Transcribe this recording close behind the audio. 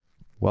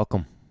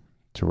Welcome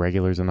to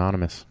Regulars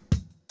Anonymous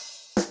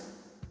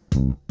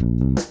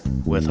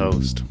with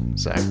host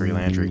Zachary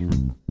Landry,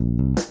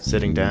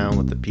 sitting down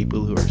with the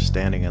people who are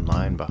standing in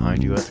line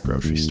behind you at the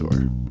grocery store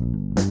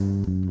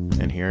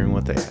and hearing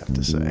what they have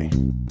to say.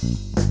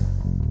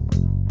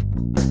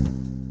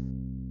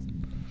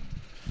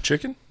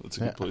 Chicken? That's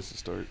a good place to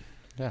start.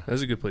 Yeah,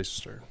 That's a good place to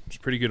start. It's a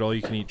pretty good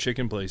all-you-can-eat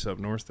chicken place up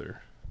north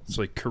there. It's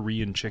like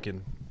Korean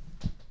chicken.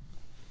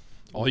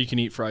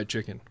 All-you-can-eat fried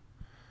chicken.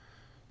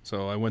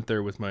 So I went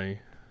there with my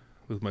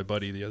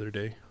buddy the other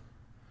day.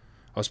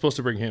 I was supposed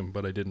to bring him,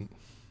 but I didn't.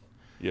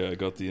 Yeah, I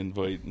got the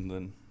invite and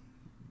then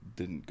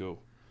didn't go.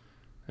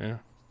 Yeah.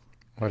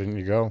 Why didn't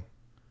you go?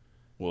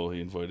 Well, he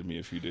invited me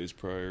a few days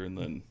prior and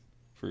then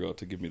forgot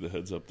to give me the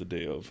heads up the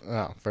day of.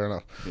 Oh, fair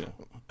enough. Yeah.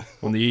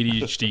 When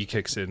the ADHD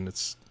kicks in,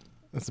 That's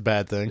a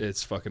bad thing.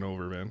 it's fucking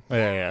over, man.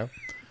 Yeah.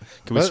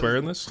 Can we swear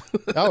in this?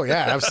 Oh,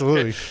 yeah,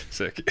 absolutely.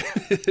 Sick.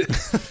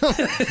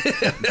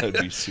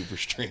 That'd be super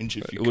strange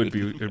if you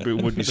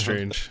It would be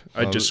strange.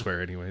 I'd just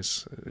swear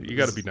anyways. You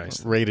got to be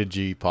nice. Rated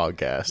G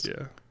podcast.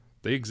 Yeah.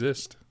 They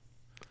exist.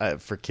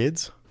 For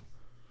kids?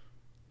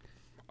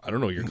 I don't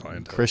know your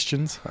client.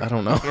 Christians? I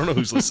don't know. I don't know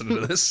who's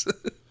listening to this.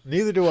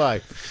 Neither do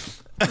I.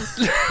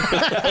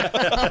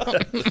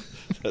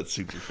 That's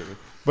super fair.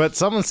 But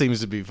someone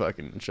seems to be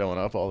fucking showing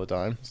up all the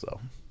time, so.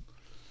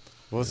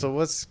 Well, so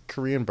what's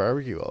Korean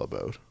barbecue all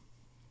about?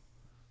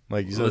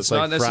 Like you said, Well, it's it's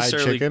like not fried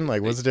necessarily- chicken.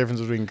 Like, what's the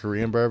difference between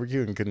Korean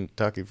barbecue and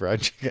Kentucky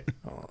fried chicken?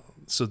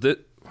 So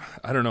that,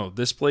 I don't know.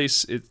 This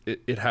place,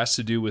 it has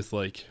to do with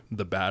like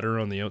the batter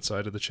on the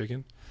outside of the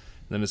chicken.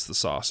 And then it's the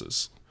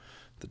sauces,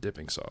 the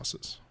dipping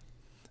sauces,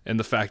 and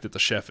the fact that the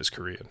chef is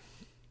Korean.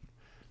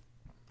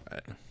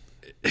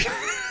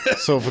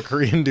 So if a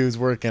Korean dude's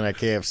working at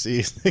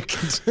KFC,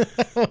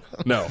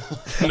 No.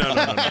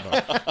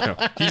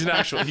 He's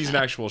an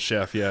actual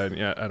chef.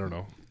 Yeah. I don't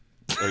know.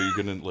 Are you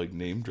going to like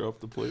name drop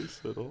the place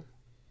at all?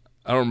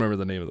 I don't remember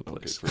the name of the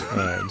place.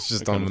 it's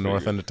just I on the kinda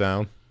north figured. end of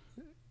town.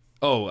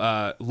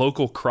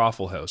 Local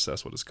Croffle House.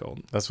 That's what it's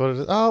called. That's what it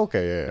is. Oh,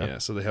 okay, yeah. Yeah.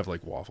 So they have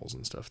like waffles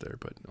and stuff there.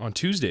 But on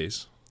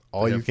Tuesdays,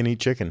 All you can eat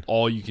chicken.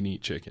 all you can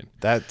eat chicken.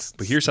 That's.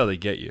 But here's how they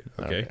get you,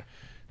 okay?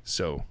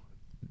 So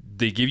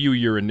they give you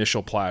your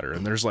initial platter,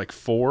 and there's like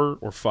 4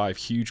 or 5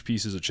 huge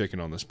pieces of chicken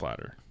on this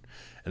platter.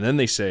 And then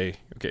they say,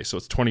 okay, so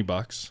it's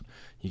 $20.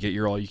 You get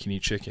your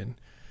all-you-can-eat chicken,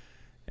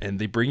 and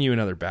they bring you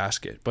another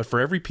basket. But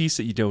for every piece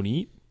that you don't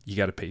eat, you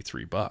got to pay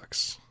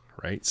 $3,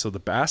 right? So the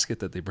basket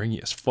that they bring you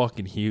is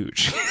fucking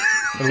huge.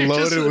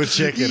 Loaded with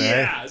chicken,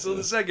 Yeah, so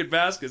the second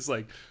basket's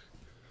like,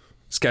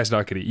 this guy's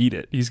not going to eat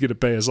it. He's going to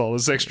pay us all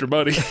this extra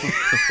money.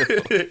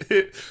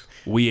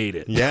 We ate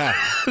it. Yeah,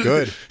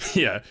 good.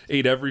 Yeah,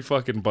 ate every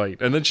fucking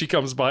bite. And then she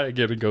comes by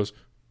again and goes,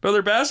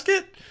 another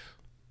basket?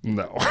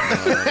 No.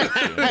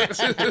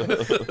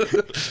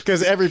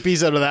 Because every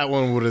piece out of that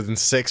one would have been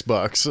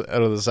 $6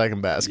 out of the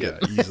second basket.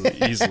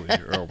 Yeah, easily.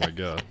 Oh my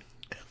God.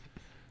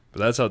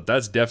 But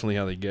that's definitely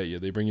how they get you.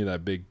 They bring you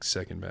that big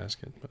second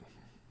basket. But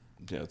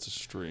Yeah, it's a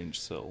strange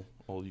sell.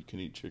 All you can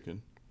eat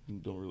chicken. You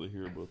don't really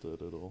hear about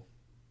that at all.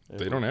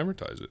 they don't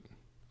advertise it.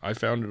 I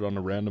found it on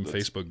a random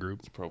That's- Facebook group.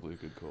 It's probably a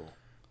good call.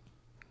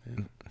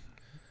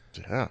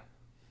 Yeah.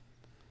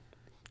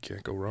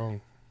 Can't go wrong.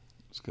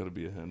 There's got to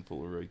be a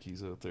handful of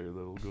Rikes out there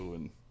that'll go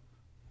and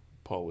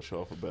polish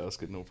off a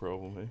basket, no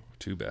problem, hey?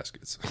 2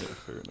 baskets. Yeah,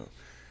 fair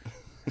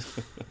enough.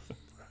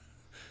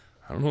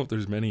 I don't know if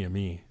there's many of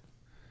me.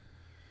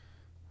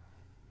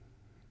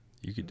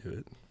 You could do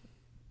it.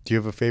 Do you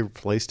have a favorite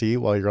place to eat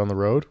while you're on the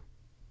road?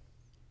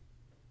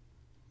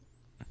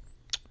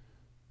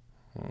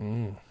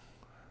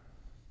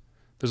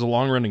 There's a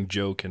long-running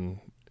joke in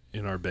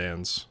our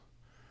bands.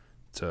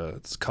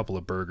 It's a couple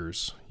of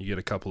burgers. You get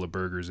a couple of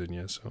burgers in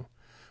you, so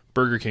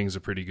Burger King's a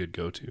pretty good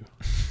go-to.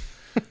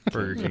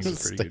 Burger King's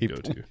a pretty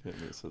good Staple. go-to. Yeah,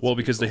 I guess that's Well, a good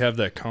because they call. have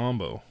that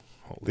combo.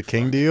 Holy The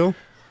King fuck. deal?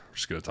 We're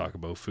just gonna talk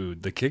about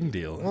food. The King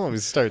deal. Well, we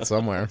start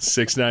somewhere.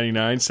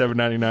 $6.99,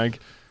 $7.99.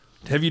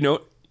 Have you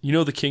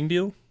know the King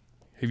deal?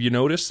 Have you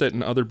noticed that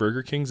in other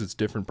Burger Kings it's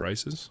different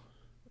prices?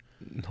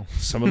 No.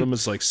 Some of them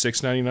it's like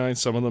 $6.99,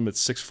 some of them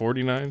it's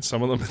 $6.49,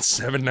 some of them it's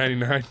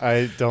 $7.99.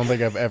 I don't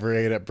think I've ever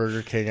ate at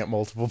Burger King at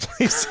multiple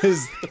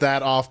places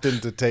that often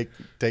to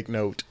take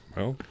note.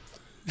 Well,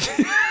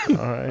 All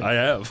right. I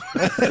have.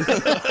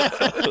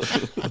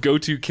 Go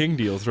to King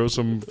deal. Throw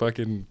some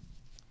fucking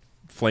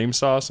flame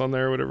sauce on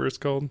there, or whatever it's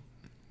called.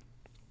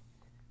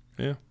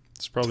 Yeah,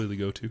 it's probably the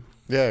go-to.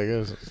 Yeah, I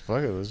guess.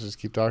 Fuck it. Let's just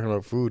keep talking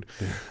about food.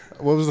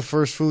 What was the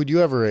first food you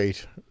ever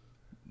ate?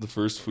 The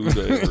first food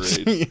I ever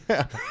ate.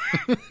 Yeah.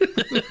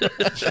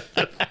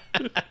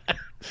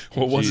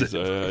 What was Jeez,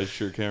 it? I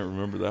sure can't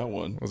remember that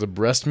one. Was it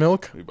breast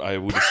milk? I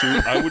would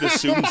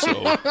assume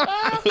so.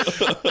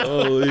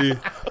 Holy.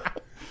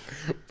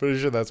 Pretty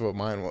sure that's what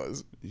mine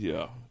was.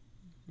 Yeah.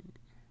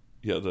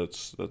 Yeah,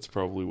 that's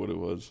probably what it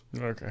was.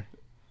 Okay.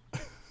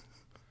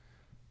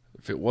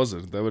 If it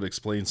wasn't, that would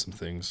explain some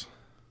things.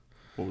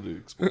 What would it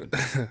explain?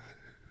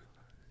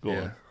 Go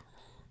on.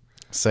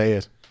 Say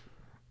it.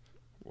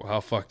 Well, how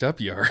fucked up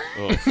you are.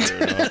 Oh,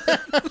 fair enough.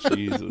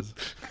 Jesus.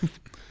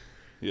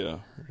 Yeah.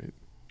 Right.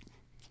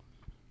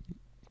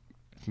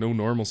 No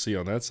normalcy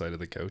on that side of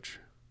the couch.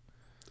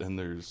 And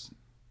there is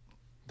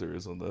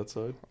on that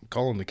side. I'm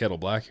calling the kettle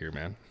black here,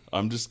 man.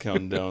 I'm just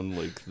counting down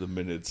like the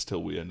minutes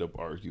till we end up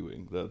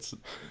arguing. That's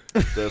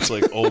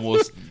like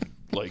almost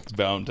like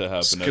bound to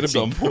happen at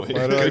some point.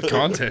 Good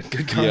content.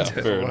 Good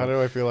content. Yeah, Why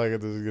do I feel like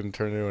this is going to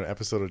turn into an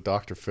episode of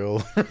Dr.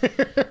 Phil?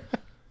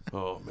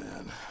 Oh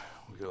man,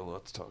 we got a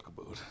lot to talk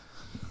about.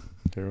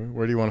 Okay,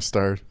 where do you want to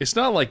start? It's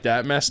not like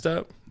that messed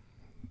up,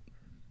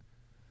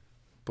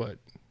 but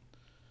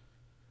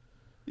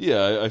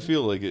yeah, I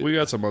feel like we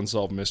got some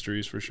unsolved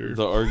mysteries for sure.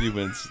 The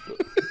arguments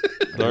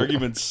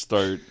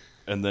start,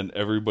 and then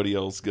everybody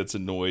else gets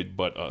annoyed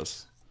but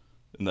us.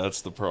 And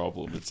that's the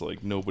problem. It's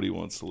like nobody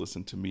wants to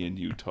listen to me and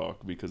you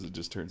talk because it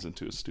just turns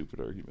into a stupid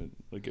argument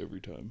like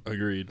every time.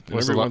 Agreed.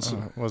 What's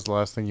the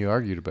last thing you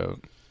argued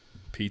about?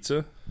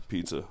 Pizza?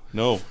 Pizza.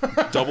 No,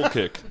 double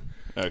kick.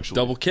 Actually,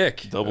 Double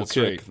kick. That's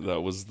kick. Right.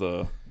 That was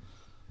the.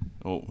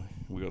 Oh,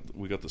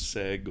 we got the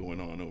sag going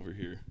on over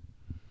here.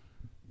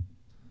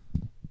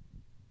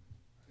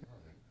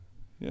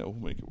 Yeah, we'll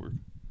make it work.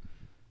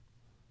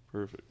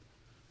 Perfect.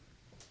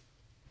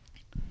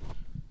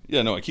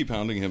 Yeah, no, I keep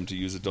hounding him to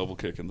use a double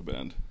kick in the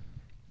band,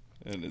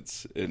 and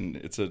it's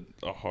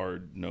a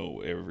hard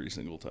no every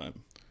single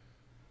time.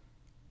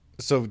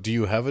 So, do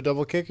you have a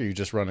double kick, or you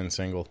just run in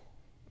single?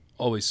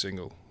 Always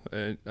single.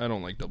 I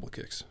don't like double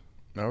kicks.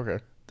 Okay.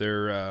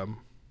 They're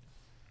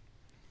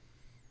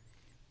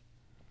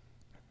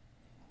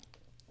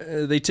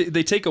they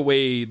take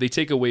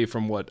away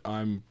from what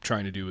I'm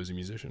trying to do as a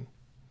musician.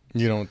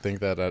 You don't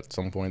think that at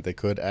some point they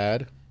could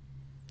add?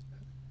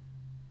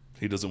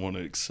 He doesn't want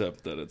to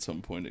accept that at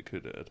some point it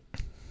could add.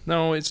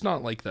 No, it's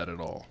not like that at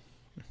all.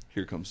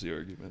 Here comes the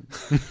argument.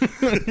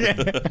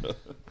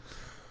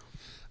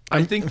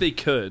 I think they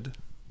could,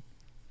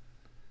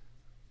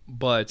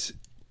 but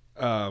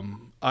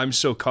I'm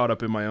so caught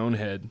up in my own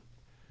head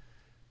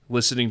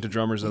listening to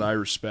drummers that I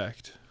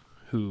respect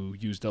who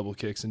use double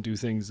kicks and do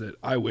things that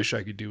I wish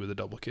I could do with a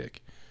double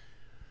kick.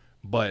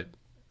 But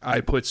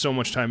I put so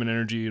much time and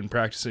energy in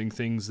practicing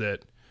things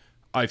that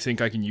I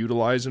think I can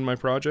utilize in my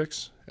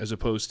projects as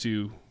opposed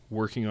to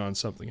working on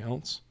something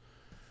else.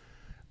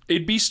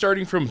 It'd be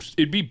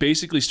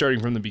basically starting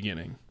from the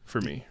beginning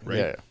for me, right?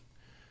 Yeah.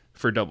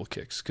 For double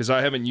kicks. Because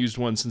I haven't used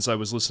one since I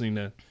was listening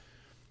to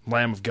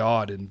Lamb of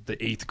God in the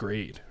 8th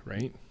grade,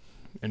 right?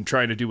 And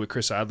trying to do what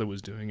Chris Adler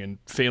was doing and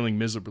failing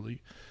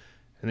miserably.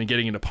 And then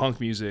getting into punk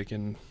music,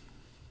 and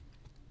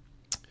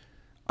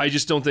I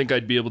just don't think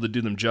I'd be able to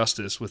do them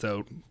justice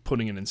without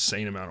putting an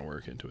insane amount of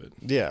work into it.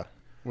 Yeah,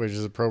 which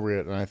is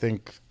appropriate. And I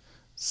think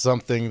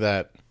something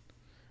that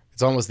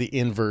it's almost the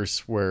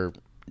inverse where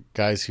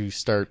guys who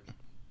start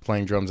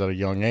playing drums at a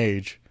young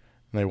age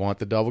and they want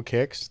the double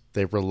kicks,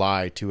 they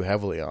rely too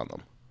heavily on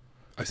them.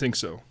 I think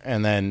so.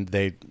 And then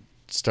they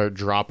start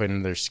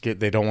dropping their skill.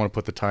 They don't want to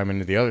put the time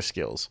into the other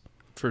skills.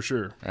 For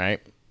sure. Right?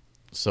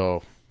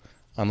 So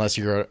unless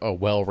you're a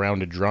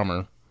well-rounded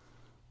drummer,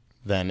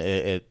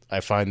 then I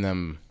find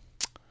them,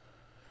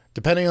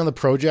 depending on the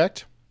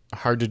project,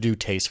 hard to do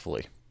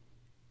tastefully.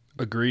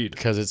 Agreed.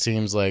 Because it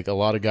seems like a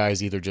lot of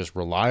guys either just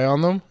rely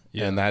on them,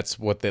 and that's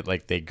what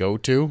they go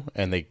to,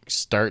 and they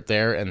start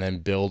there and then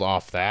build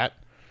off that.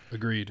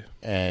 Agreed.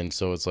 And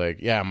so it's like,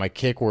 yeah, my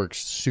kick works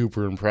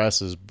super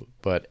impressive,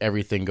 but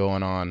everything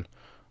going on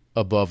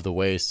above the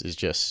waist is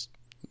just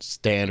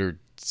standard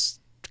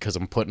because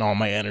I'm putting all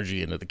my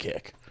energy into the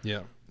kick.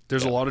 Yeah.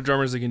 There's a lot of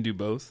drummers that can do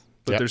both,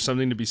 but Yep. there's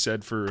something to be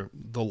said for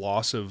the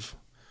loss of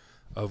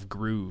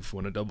groove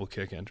when a double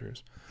kick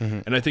enters. Mm-hmm.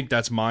 And I think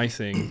that's my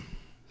thing,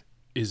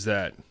 is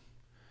that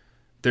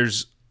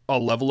there's a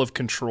level of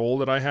control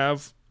that I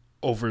have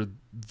over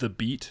the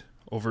beat,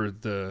 over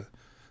the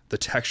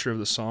texture of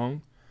the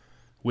song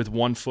with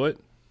one foot,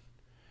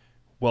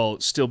 while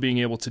still being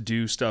able to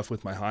do stuff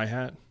with my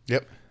hi-hat.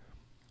 Yep.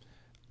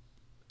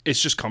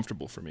 It's just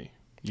comfortable for me.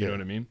 You know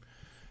what I mean?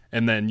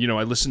 And then,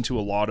 I listen to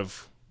a lot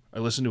of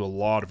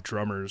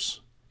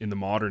drummers in the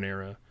modern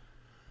era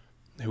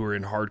who are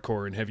in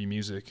hardcore and heavy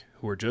music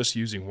who are just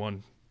using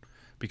one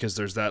because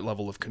there's that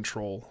level of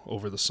control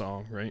over the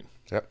song, right?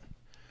 Yep.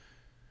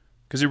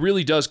 Because it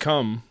really does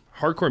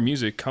hardcore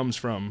music comes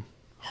from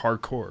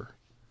hardcore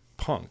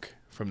punk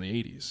from the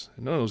 80s.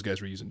 And none of those guys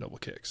were using double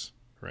kicks,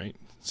 right?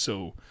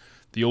 So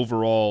the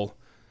overall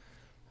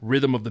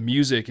rhythm of the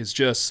music is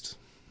just,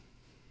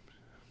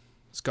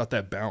 it's got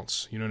that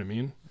bounce, you know what I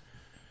mean?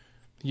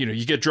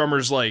 You get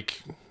drummers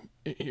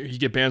you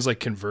get bands like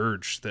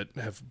Converge that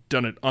have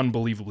done it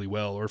unbelievably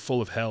well, or Full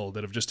of Hell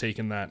that have just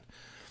taken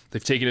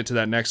it to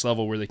that next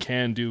level where they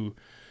can do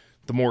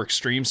the more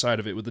extreme side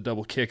of it with the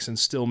double kicks and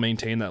still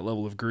maintain that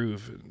level of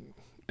groove.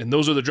 And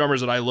those are the drummers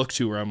that I look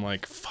to where I'm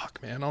like,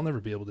 fuck, man, I'll never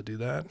be able to do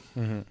that.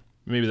 Mm-hmm.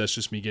 Maybe that's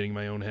just me getting in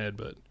my own head,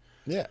 but...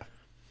 Yeah.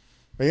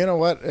 But you know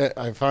what?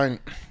 I find,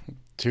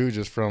 too,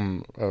 just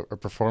from a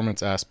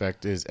performance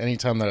aspect, is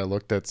anytime that I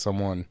looked at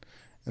someone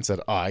and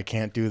said, oh, I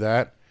can't do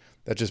that,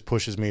 that just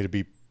pushes me to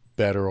be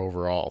better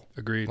overall.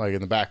 Agreed. Like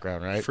in the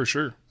background, right? For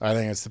sure. I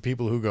think it's the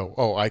people who go,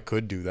 oh, I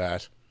could do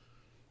that.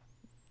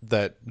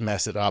 that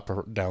mess it up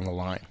down the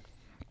line.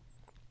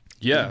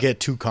 Yeah, Get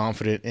too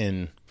confident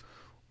in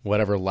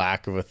whatever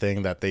lack of a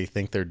thing that they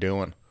think they're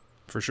doing.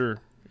 for sure.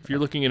 If you're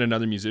looking at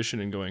another musician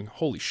and going,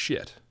 "Holy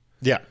shit,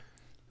 Yeah.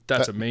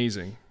 that's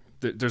amazing,"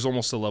 there's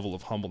almost a level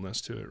of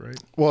humbleness to it, right?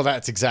 Well,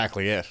 that's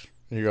exactly it.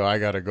 You go, I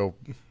got to go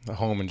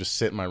home and just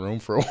sit in my room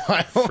for a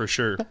while. For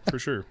sure, for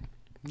sure.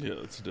 Yeah,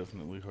 it's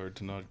definitely hard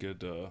to not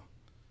get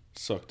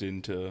sucked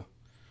into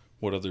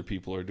what other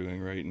people are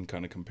doing, right, and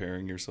kind of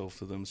comparing yourself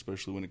to them,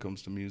 especially when it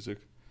comes to music.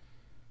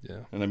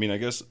 Yeah. And I mean, I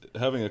guess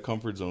having a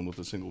comfort zone with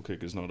a single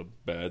kick is not a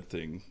bad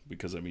thing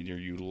because, I mean, you're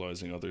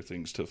utilizing other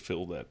things to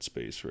fill that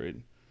space, right?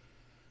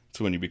 It's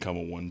when you become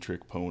a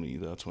one-trick pony,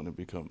 that's when it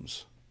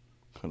becomes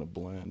kind of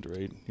bland,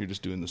 right? You're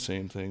just doing the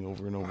same thing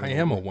over and over. I and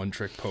am a over.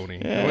 one-trick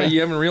pony. Yeah. What, you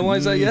haven't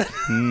realized that yet?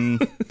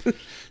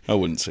 I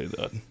wouldn't say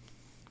that.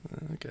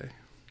 Okay.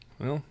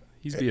 Well,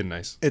 he's being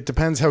nice. It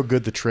depends how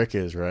good the trick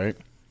is, right?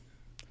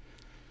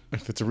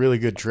 If it's a really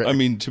good trick. I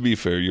mean, to be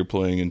fair, you're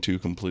playing in two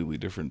completely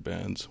different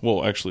bands.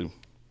 Well, actually,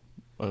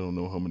 I don't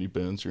know how many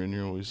bands you're in.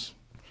 You're always...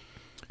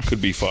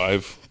 Could be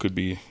 5, could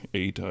be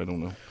 8, I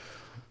don't know.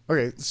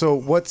 Okay, so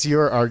what's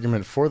your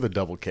argument for the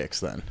double kicks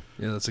then?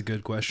 Yeah, that's a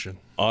good question.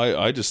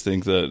 I just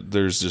think that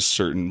there's just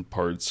certain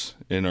parts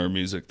in our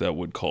music that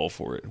would call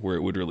for it, where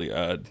it would really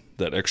add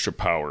that extra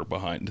power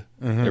behind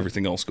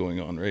everything else going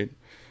on, right?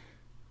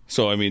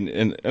 So I mean,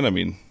 and I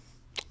mean,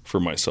 for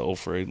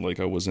myself, right? Like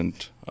I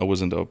wasn't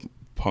a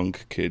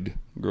punk kid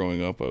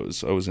growing up. I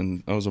was a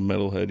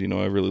metalhead. You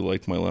know, I really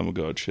liked my Lamb of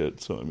God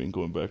shit. So I mean,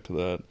 going back to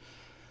that,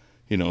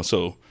 you know,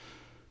 so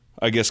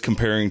I guess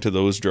comparing to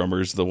those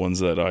drummers, the ones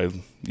that I,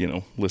 you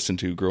know, listened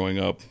to growing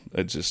up,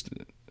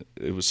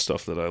 it was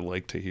stuff that I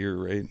liked to hear,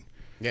 right?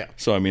 Yeah.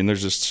 So, I mean,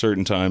 there's just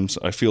certain times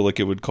I feel like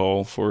it would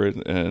call for it.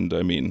 And,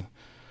 I mean,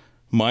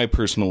 my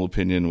personal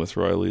opinion with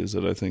Riley is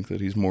that I think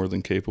that he's more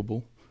than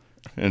capable.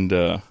 And,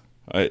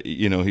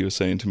 he was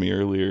saying to me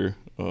earlier,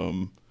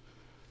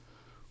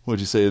 what'd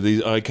you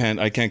say? I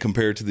can't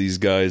compare it to these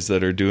guys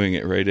that are doing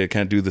it, right? I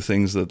can't do the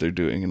things that they're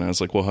doing. And I was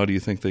like, well, how do you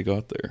think they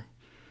got there?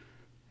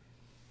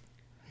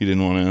 He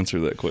didn't want to answer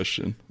that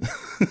question.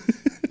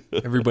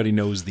 Everybody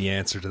knows the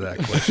answer to that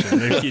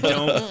question. If you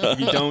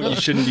don't, you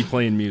shouldn't be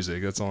playing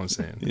music. That's all I'm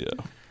saying. Yeah.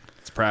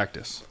 It's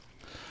practice.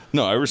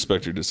 No, I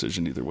respect your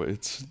decision either way.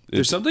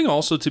 There's something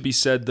also to be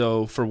said,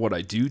 though, for what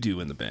I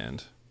do in the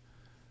band.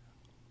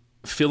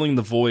 Filling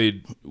the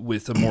void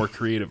with a more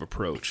creative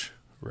approach,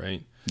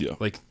 right? Yeah.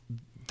 Like,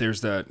 there's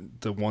the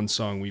one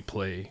song we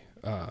play,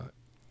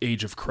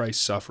 Age of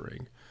Christ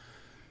Suffering,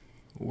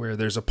 where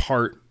there's a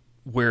part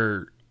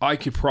where I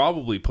could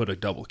probably put a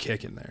double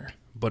kick in there,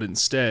 but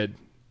instead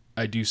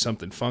I do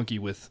something funky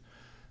with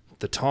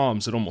the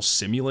toms that almost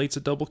simulates a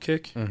double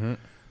kick. Mm-hmm.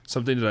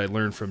 Something that I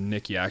learned from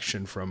Nick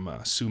Yakshin from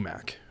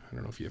Sumac. I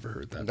don't know if you ever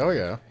heard that. Oh,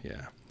 yeah.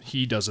 Yeah.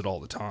 He does it all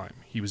the time.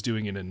 He was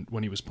doing it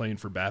when he was playing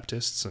for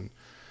Baptists, and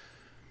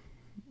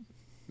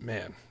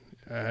man,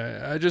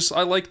 I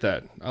like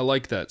that. I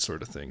like that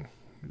sort of thing.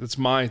 That's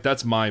my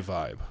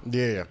vibe.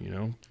 Yeah. You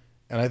know?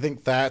 And I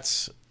think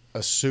that's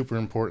a super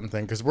important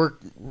thing because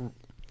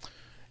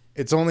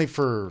it's only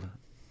for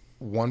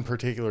one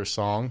particular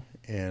song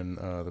in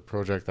the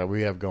project that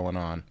we have going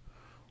on,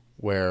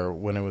 where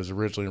when it was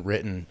originally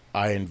written,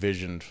 I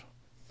envisioned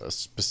a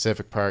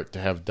specific part to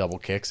have double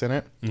kicks in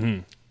it. Mm-hmm.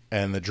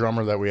 And the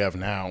drummer that we have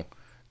now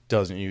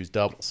doesn't use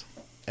doubles.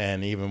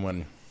 And even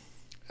when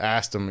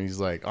asked him, he's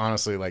like,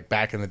 honestly, like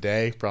back in the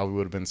day, probably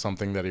would have been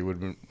something that he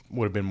would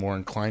have been more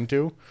inclined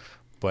to.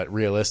 But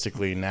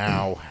realistically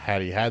now,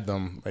 had he had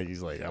them, like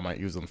he's like, I might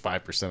use them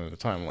 5% of the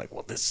time. I'm like,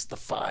 well, this is the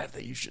 5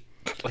 that you should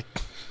like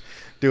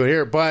do it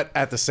here. But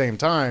at the same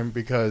time,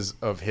 because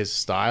of his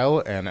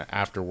style and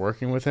after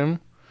working with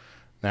him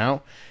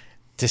now,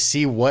 to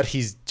see what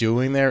he's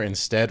doing there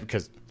instead,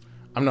 because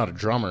I'm not a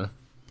drummer.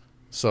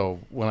 So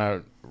when I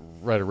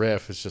write a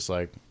riff, it's just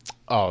like,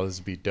 oh, this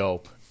would be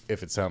dope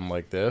if it sounded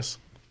like this.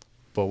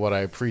 But what I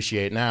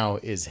appreciate now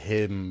is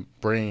him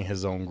bringing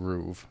his own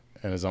groove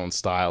and his own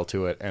style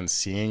to it and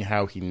seeing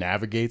how he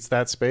navigates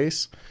that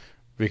space,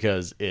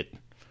 because it,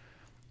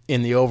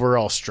 in the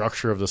overall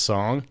structure of the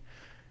song,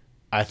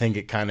 I think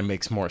it kind of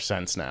makes more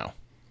sense now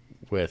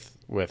with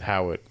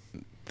how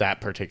that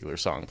particular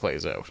song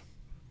plays out.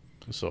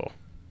 So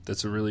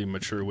That's a really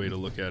mature way to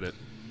look at it.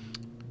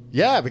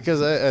 yeah,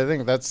 because I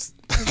think that's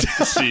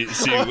see,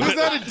 was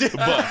that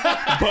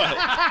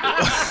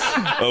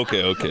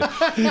okay.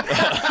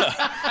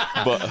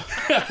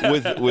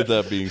 But with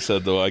that being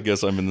said, though, I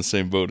guess I'm in the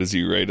same boat as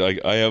you, right?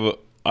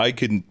 I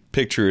can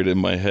picture it in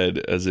my head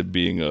as it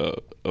being a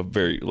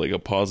very like a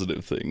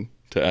positive thing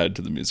to add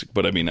to the music.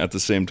 But I mean, at the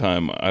same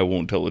time, I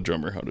won't tell a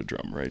drummer how to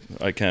drum, right?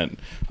 I can't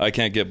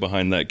get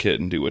behind that kid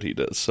and do what he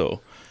does.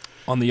 So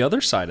On the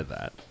other side of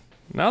that,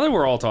 now that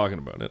we're all talking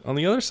about it, on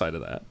the other side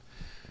of that,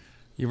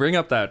 you bring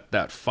up that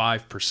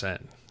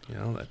 5%, you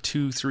know, that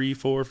 2, 3,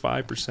 4,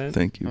 5%.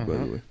 thank you, by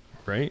the way.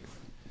 Right?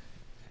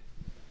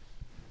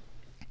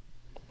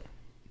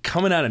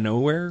 coming out of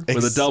nowhere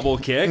with a double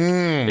kick,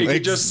 it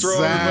could just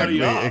throw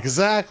everybody off.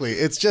 Exactly.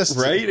 It's just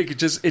right. It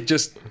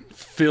just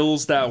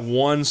fills that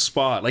one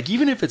spot. Like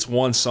even if it's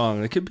one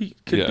song, it could be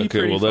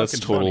pretty well, that's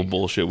fucking total funny.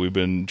 bullshit. We've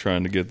been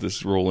trying to get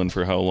this rolling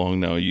for how long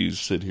now? You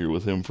sit here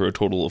with him for a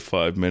total of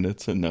 5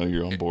 minutes, and now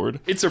you're on board.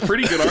 It's a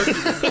pretty good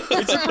argument.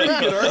 It's a pretty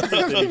good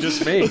argument that you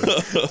just made,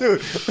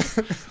 dude.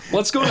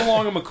 Let's go to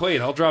Long and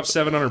McQuaid. I'll drop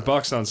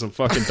 $700 on some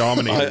fucking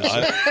Dominators.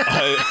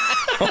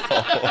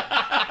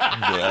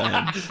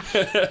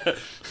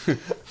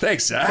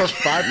 Thanks, Zach.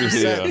 For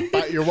 5%.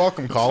 Yeah. You're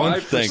welcome, Colin.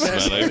 5%.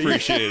 Thanks, man. I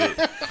appreciate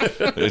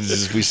it. We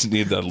just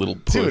need that little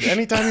push. Dude,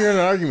 anytime you're in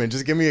an argument,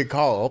 just give me a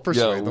call. I'll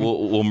persuade them.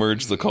 We'll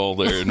merge the call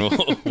there, and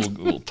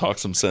we'll talk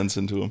some sense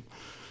into him.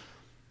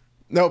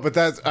 No, but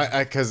that's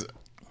because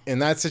in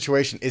that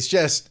situation,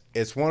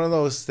 it's one of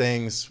those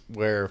things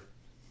where,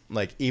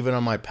 like, even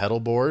on my pedal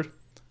board,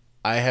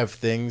 I have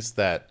things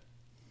that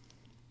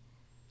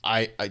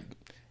I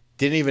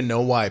didn't even know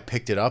why I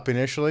picked it up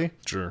initially.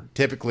 Sure.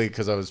 Typically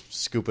because I was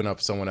scooping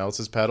up someone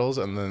else's pedals,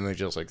 and then they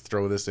just like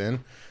throw this in.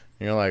 And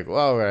you're like,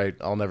 well, all right,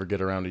 I'll never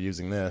get around to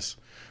using this.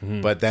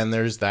 Mm-hmm. But then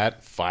there's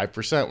that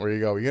 5% where you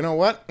go, you know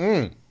what?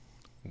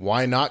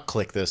 Why not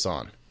click this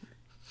on?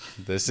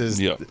 This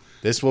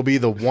will be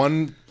the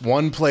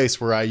one place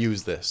where I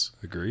use this.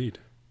 Agreed.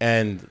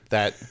 And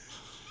that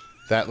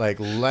like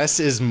less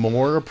is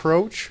more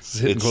approach.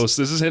 This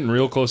is hitting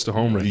real close to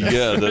home right now.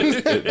 Yeah,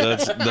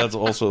 that's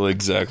also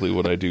exactly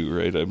what I do,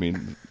 right? I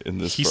mean, in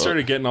this, he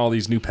started getting all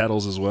these new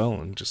pedals as well,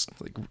 and just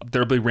like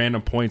there'll be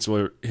random points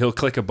where he'll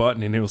click a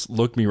button and he'll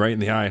look me right in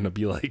the eye and he'll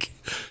be like,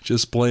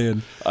 "Just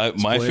playing."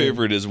 My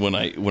favorite is when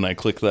I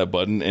click that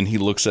button and he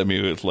looks at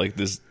me with like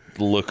this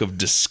look of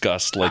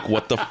disgust, like,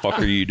 "What the fuck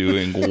are you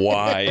doing?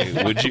 Why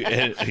would you?"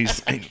 And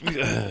he's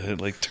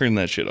like, "Turn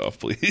that shit off,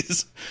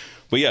 please."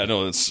 But yeah,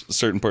 no, it's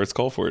certain parts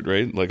call for it,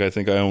 right? Like I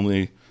think I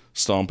only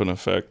stomp an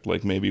effect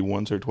like maybe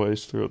once or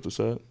twice throughout the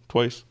set.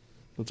 Twice.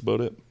 That's about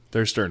it.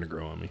 They're starting to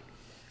grow on me.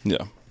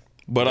 Yeah.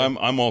 But yeah.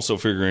 I'm also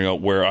figuring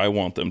out where I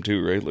want them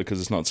to, right? Like, because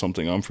it's not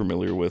something I'm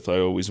familiar with. I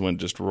always went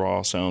just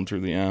raw sound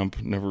through the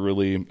amp. Never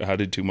really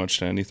added too much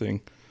to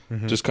anything.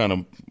 Mm-hmm. Just kind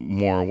of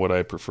more what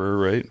I prefer,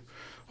 right?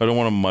 I don't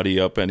want to muddy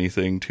up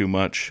anything too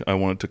much. I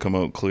want it to come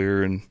out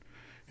clear, and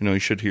you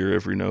should hear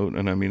every note.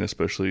 And I mean,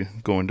 especially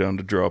going down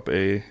to drop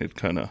A, it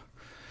kind of.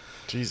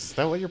 Jeez, is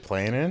that what you're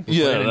playing in?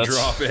 Yeah,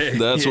 drop A.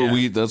 That's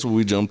what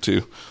we jumped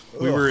to.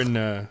 We were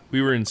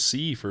in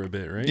C for a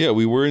bit, right? Yeah,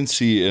 we were in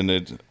C, and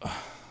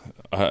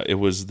it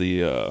was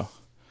the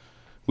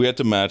we had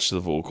to match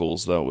the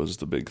vocals. That was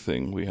the big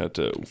thing. We had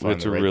to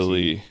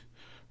really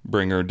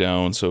bring her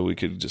down so we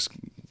could just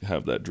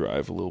have that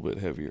drive a little bit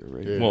heavier,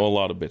 right? Yeah. Well, a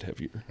lot a bit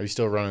heavier. Are you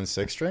still running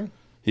 6-string?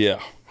 Yeah.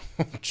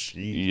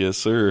 Jeez. Yes,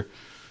 sir.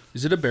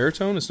 Is it a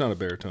baritone? It's not a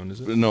baritone,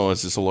 is it? No,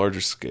 it's just a larger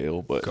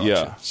scale, but gotcha.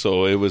 Yeah.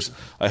 So it was.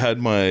 I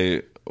had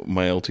my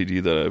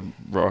LTD that I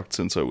rocked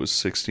since I was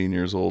 16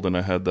 years old, and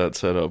I had that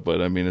set up.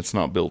 But I mean, it's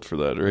not built for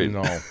that, right?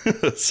 No.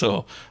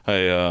 So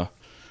I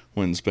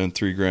went and spent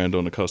 $3,000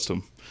 on a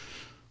custom.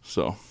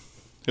 So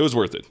it was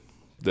worth it,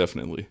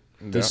 definitely.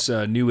 This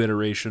new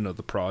iteration of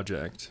the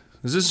project.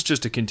 This is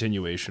just a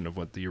continuation of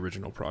what the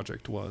original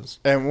project was.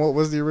 And what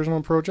was the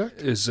original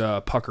project? Is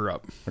Pucker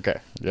Up. Okay.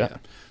 Yeah.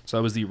 So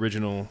that was the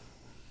original.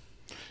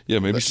 Yeah,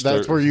 maybe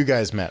that's where you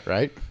guys met,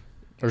 right?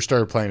 Or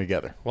started playing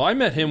together? Well, I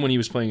met him when he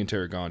was playing in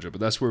Tarragona,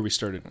 but that's where we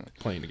started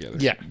playing together.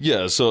 Yeah.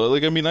 Yeah, so,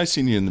 like, I mean, I've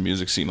seen you in the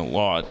music scene a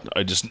lot.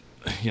 I just,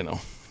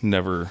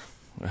 never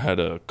had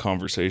a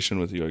conversation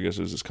with you. I guess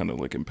it was just kind of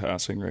like in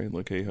passing, right?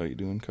 Like, hey, how you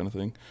doing kind of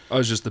thing. I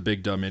was just the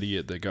big dumb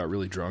idiot that got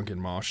really drunk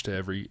and moshed to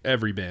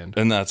every band.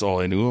 And that's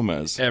all I knew him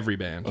as. Every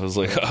band. I was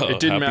like, oh, it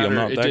didn't happy matter. I'm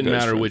not It that didn't guy's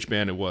matter friend. which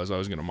band it was. I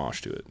was going to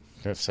mosh to it.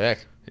 That's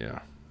sick. Yeah.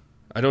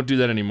 I don't do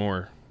that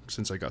anymore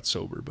since I got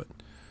sober, but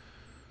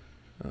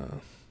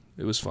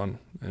it was fun.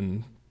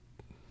 And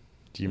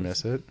do you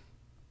miss it?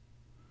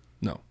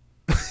 No.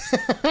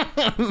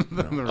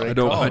 Right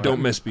I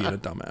don't miss being a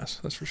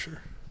dumbass. That's for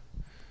sure.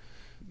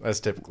 That's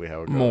typically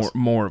how it goes.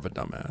 More of a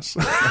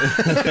dumbass.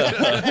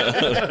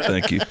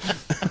 Thank you.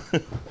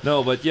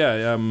 No, but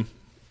yeah,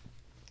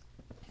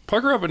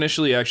 Pucker Up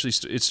initially actually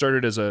it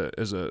started as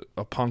a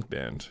punk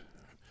band.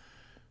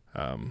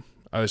 I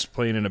was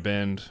playing in a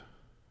band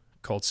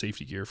called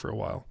Safety Gear for a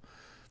while.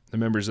 The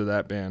members of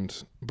that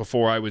band,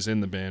 before I was in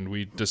the band,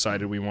 we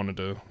decided we wanted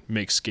to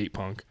make skate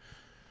punk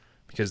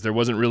because there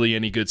wasn't really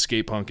any good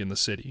skate punk in the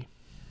city.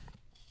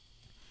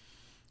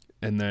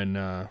 And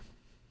then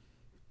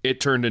it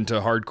turned into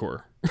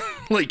hardcore.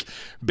 Like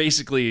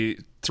basically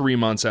 3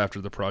 months after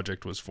the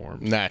project was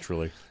formed.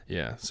 Naturally.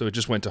 Yeah, so it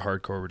just went to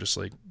hardcore. We're just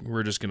like,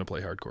 we're just going to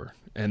play hardcore.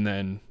 And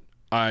then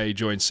I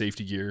joined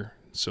Safety Gear.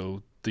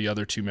 So the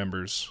other two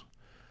members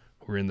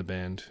who were in the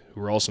band,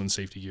 who were also in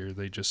Safety Gear,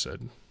 they just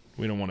said,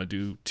 we don't want to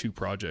do two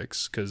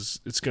projects because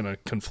it's going to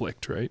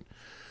conflict, right?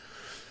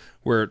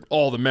 Where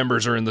all the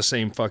members are in the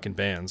same fucking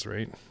bands,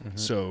 right? Mm-hmm.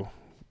 So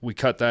we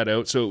cut that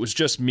out. So it was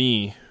just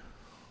me,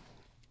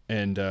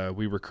 and I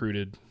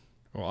recruited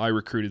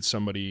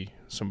somebody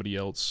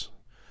else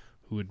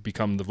who would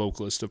become the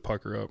vocalist of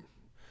Pucker Up.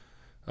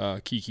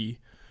 Kiki.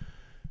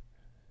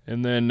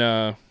 And then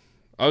I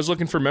was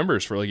looking for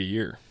members for like a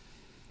year,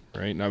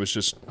 right? And I was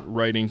just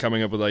writing,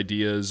 coming up with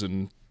ideas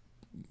and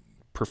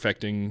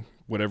perfecting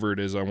whatever it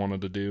is I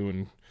wanted to do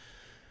and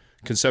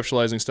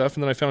conceptualizing stuff.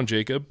 And then I found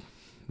Jacob.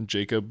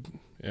 Jacob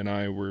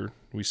and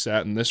we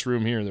sat in this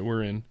room here that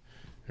we're in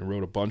and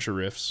wrote a bunch of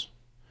riffs.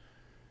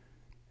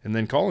 And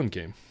then Colin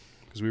came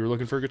because we were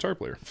looking for a guitar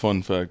player.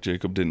 Fun fact,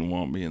 Jacob didn't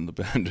want me in the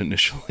band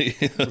initially.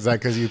 Was that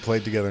because you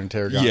played together in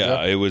Tarragona?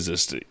 Yeah, it was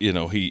just,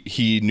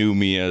 he knew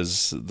me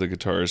as the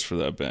guitarist for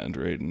that band,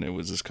 right? And it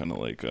was just kind of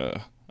like,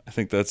 I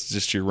think that's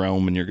just your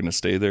realm and you're going to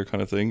stay there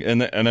kind of thing.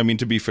 And I mean,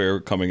 to be fair,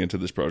 coming into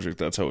this project,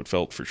 that's how it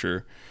felt for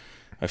sure.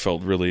 I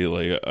felt really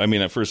like, I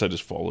mean, at first I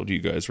just followed you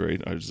guys,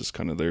 right? I was just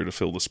kind of there to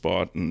fill the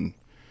spot and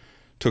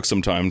took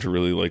some time to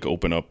really like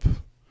open up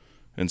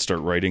and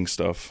start writing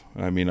stuff.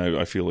 I mean,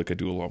 I feel like I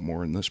do a lot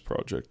more in this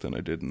project than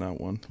I did in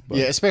that one. But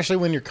yeah, especially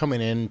when you're coming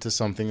into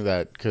something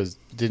that, because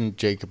didn't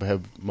Jacob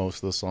have most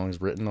of the songs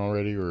written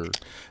already? Or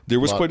there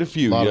was quite a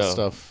few, of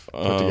stuff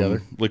put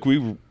together. Like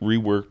we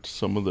reworked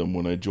some of them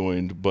when I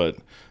joined, but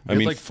I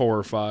mean, like 4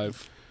 or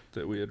 5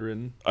 that we had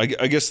written. I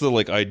guess the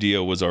like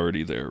idea was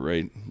already there,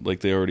 right?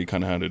 Like they already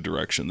kind of had a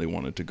direction they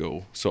wanted to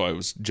go. So I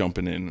was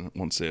jumping in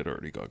once they had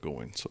already got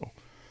going. So,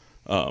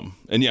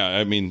 and yeah,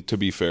 I mean, to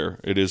be fair,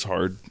 it is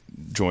hard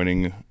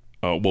joining,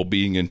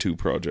 being in 2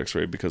 projects,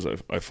 right? Because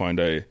I find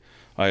I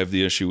have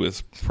the issue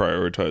with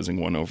prioritizing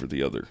one over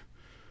the other,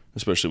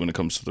 especially when it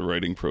comes to the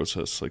writing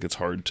process. Like it's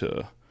hard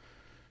to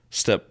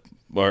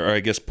I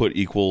guess put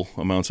equal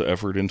amounts of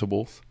effort into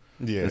both.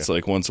 Yeah, it's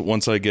like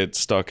once I get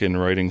stuck in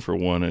writing for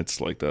one, it's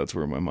like that's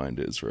where my mind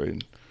is,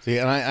 right? See,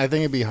 and I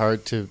think it'd be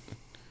hard to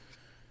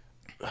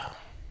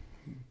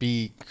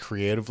be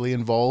creatively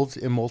involved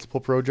in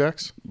multiple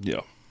projects.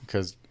 Yeah,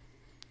 because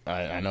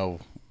I know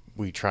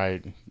we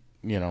tried,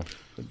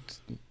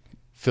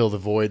 fill the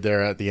void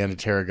there at the end of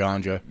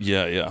Tarragona.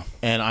 Yeah.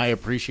 And I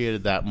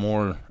appreciated that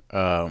more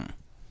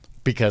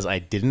because I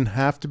didn't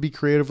have to be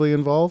creatively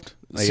involved.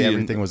 Like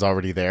everything was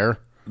already there.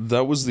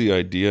 That was the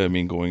idea. I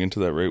mean, going into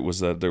that, right,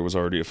 was that there was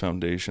already a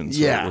foundation.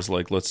 So it was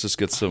like, let's just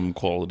get some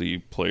quality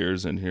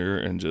players in here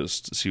and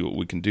just see what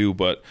we can do.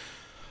 But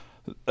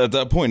at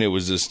that point, it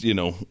was just,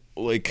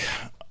 like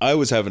I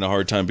was having a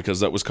hard time because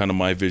that was kind of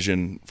my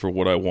vision for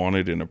what I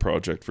wanted in a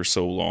project for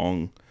so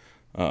long.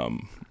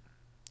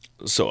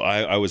 So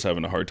I was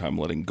having a hard time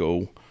letting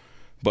go.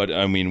 But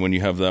I mean, when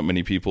you have that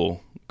many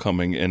people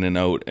coming in and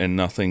out and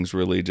nothing's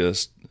really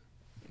just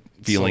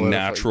feeling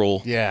natural,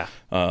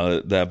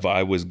 that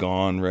vibe was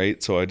gone,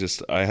 right? So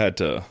I had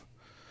to,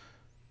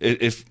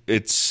 if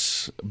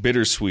it's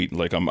bittersweet,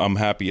 like I'm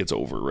happy it's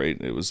over, right?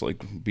 It was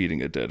like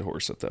beating a dead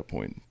horse at that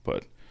point.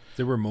 But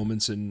there were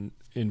moments in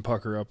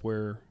Pucker Up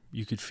where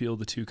you could feel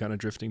the two kind of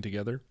drifting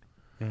together.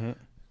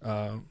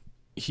 Mm-hmm.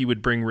 He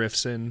would bring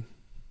riffs in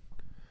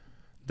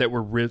that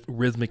were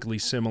rhythmically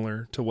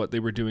similar to what they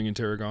were doing in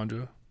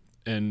Tarragona,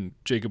 and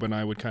Jacob and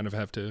I would kind of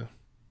have to,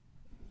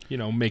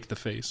 make the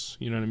face.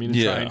 You know what I mean?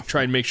 And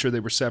try and make sure they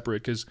were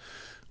separate, because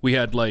we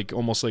had like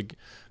almost like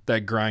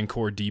that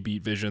grindcore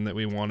D-beat vision that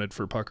we wanted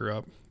for Pucker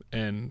Up,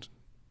 and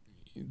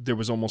there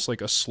was almost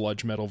like a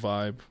sludge metal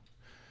vibe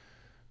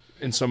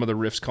in some of the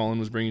riffs Colin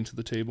was bringing to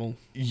the table.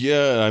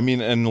 Yeah, I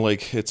mean, and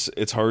like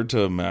it's hard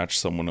to match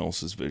someone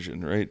else's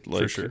vision, right?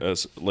 Like, for sure.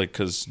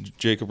 Because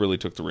Jacob really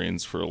took the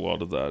reins for a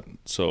lot of that.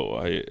 So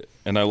I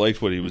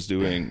liked what he was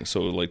doing. So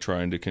like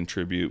trying to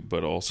contribute,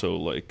 but also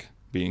like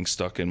being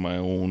stuck in my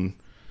own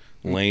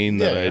lane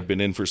that I had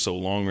been in for so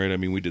long, right? I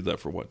mean, we did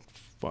that for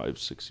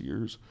 5-6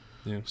 years.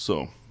 Yeah.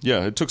 So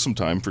yeah, it took some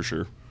time for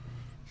sure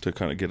to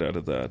kind of get out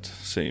of that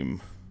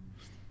same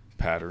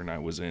pattern I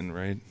was in,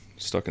 right?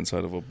 Stuck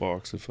inside of a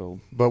box, it felt.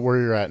 But where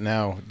you're at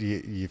now, do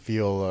you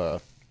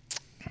feel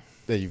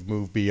that you've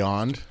moved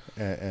beyond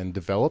and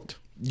developed?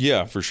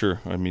 Yeah, for sure.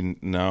 I mean,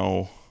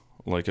 now,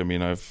 like,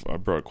 I've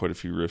brought quite a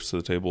few riffs to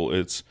the table.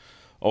 It's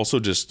also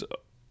just,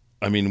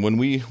 I mean, when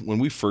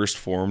we first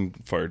formed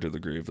Fire to the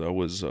Grave, that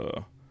was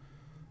a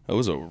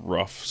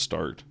rough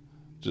start,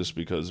 just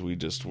because we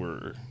just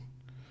were.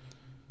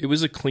 It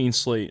was a clean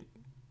slate,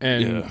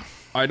 and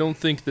I don't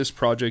think this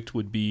project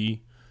would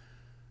be.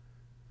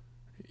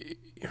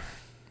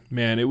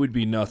 Man, it would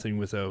be nothing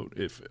without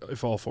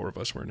if all 4 of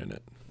us weren't in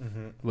it.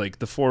 Mm-hmm. Like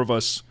the 4 of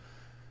us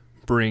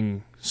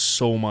bring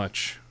so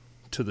much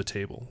to the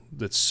table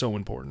that's so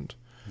important,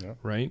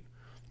 right?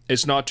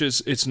 It's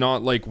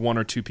not like 1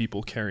 or 2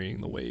 people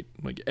carrying the weight.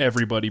 Like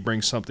everybody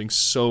brings something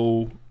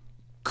so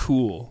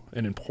cool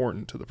and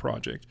important to the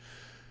project,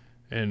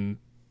 and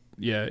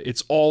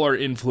it's all our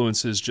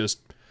influences just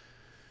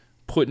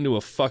put into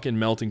a fucking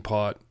melting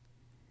pot.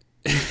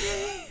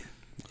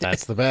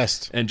 That's the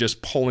best. And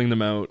just pulling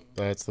them out.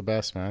 That's the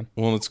best, man.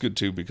 Well, it's good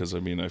too, because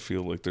I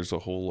feel like there's a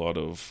whole lot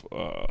of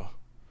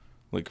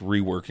like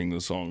reworking the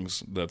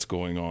songs that's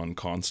going on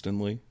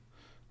constantly.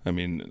 I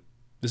mean,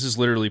 this is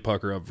literally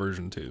Pucker Up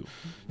version 2.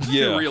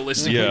 Yeah.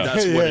 Realistically,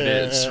 that's what it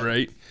is,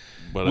 right?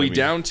 But we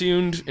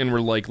down-tuned and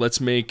we're like,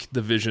 let's make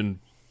the vision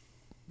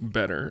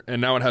better.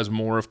 And now it has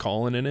more of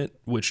Colin in it,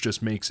 which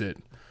just makes it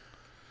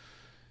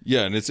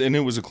Yeah, and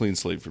it was a clean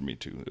slate for me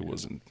too. It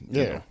wasn't.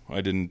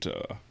 I didn't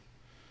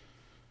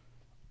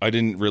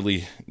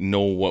really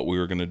know what we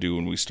were going to do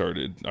when we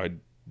started. I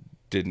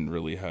didn't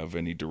really have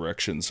any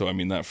direction. So I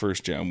mean, that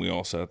first jam, we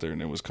all sat there,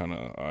 and it was kind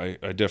of.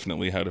 I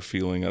definitely had a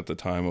feeling at the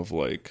time of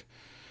like,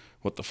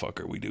 what the fuck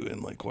are we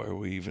doing? Like, why are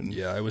we even?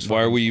 Yeah, I was.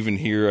 Why are we even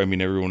here? I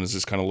mean, everyone is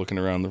just kind of looking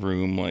around the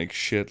room, like,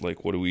 shit.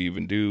 Like, what do we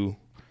even do?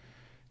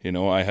 You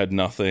know, I had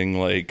nothing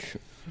like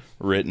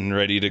written,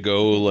 ready to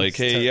go. Like,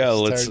 hey, yeah,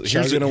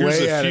 here's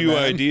a few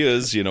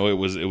ideas. You know,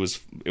 it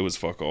was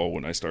fuck all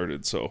when I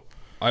started. So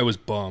I was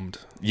bummed.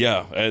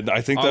 Yeah, and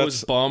I think I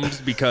was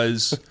bummed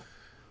because,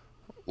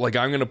 like,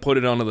 I'm gonna put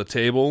it onto the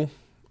table.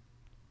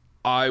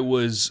 I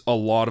was a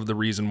lot of the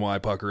reason why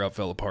Pucker Up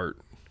fell apart.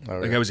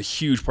 Like, I was a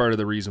huge part of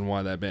the reason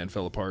why that band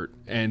fell apart.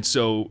 And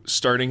so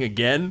starting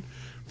again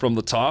from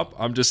the top,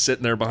 I'm just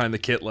sitting there behind the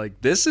kit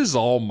like, this is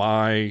all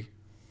my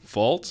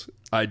fault.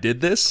 I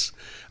did this.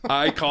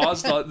 I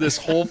caused this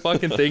whole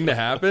fucking thing to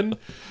happen.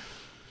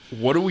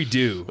 What do we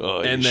do?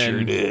 Oh, and you then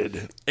sure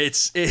did.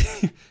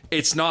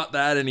 It's not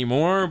that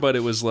anymore, but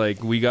it was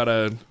like we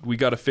gotta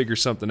figure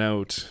something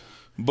out.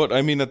 But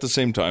I mean, at the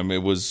same time,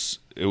 it was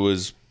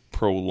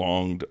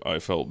prolonged. I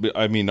felt.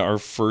 I mean, our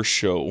first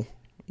show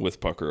with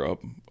Pucker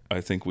Up,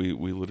 I think we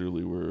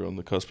literally were on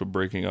the cusp of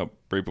breaking up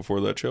right before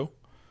that show,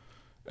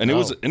 and it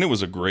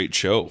was a great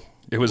show.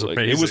 It was like,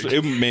 amazing.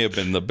 It may have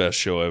been the best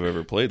show I've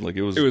ever played. Like,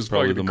 it was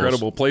probably fucking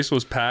incredible. Place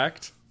was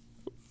packed.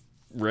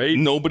 Right?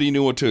 Nobody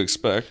knew what to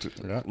expect.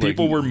 Yeah. Like,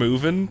 people were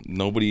moving.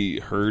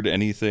 Nobody heard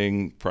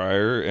anything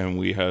prior, and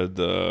we had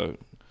the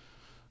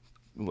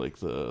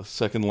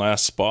second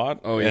last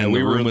spot. Oh yeah, and we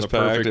the were room in was the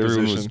packed. perfect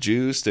Everyone position. was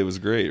juiced. It was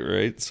great,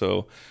 right?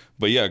 So,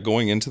 but yeah,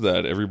 going into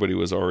that, everybody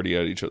was already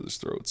at each other's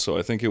throats. So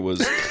I think it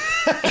was,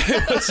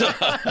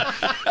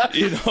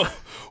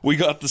 we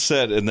got the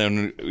set, and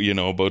then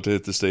about to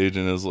hit the stage,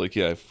 and it was like,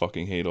 yeah, I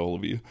fucking hate all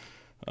of you.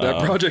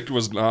 That project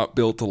was not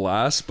built to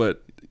last,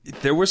 but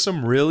there were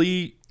some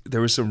really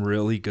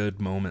good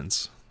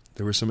moments.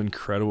 There were some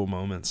incredible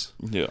moments.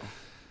 Yeah.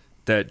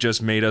 That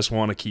just made us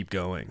want to keep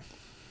going.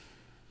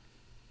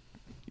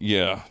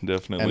 Yeah,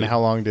 definitely. And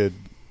how long did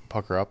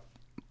Pucker Up?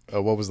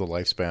 What was the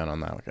lifespan on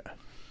that? Okay.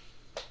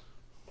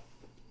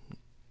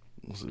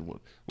 Was it what?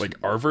 Like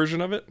our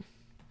version of it?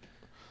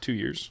 2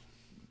 years.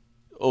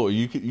 Oh,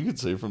 you could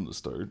say from the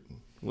start.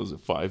 Was it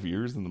 5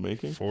 years in the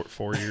making?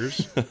 4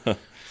 years.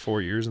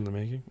 4 years in the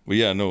making. Well,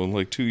 yeah, no,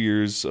 like 2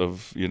 years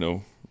of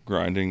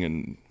grinding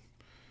and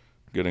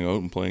getting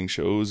out and playing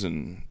shows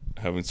and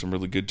having some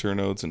really good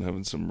turnouts and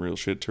having some real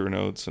shit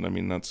turnouts. And I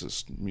mean, that's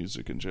just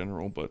music in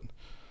general, but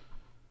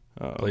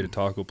played a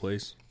taco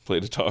place.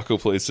 Played a taco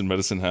place in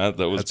Medicine Hat.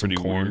 That was pretty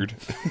weird.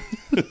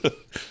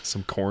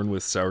 Some corn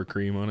with sour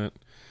cream on it.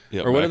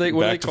 Yeah, or what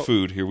back to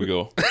food. Here we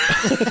go.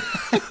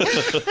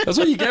 That's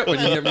what you get when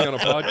you get me on a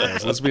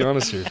podcast. Let's be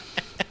honest here.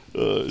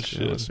 Oh,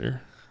 shit.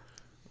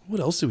 What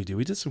else did we do?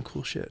 We did some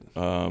cool shit.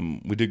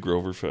 We did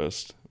Grover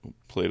Fest.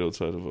 Played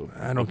outside of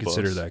I don't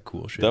consider that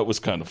cool shit. That was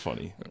kind of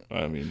funny.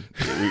 I mean,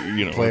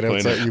 played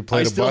outside. You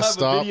played a bus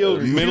stop,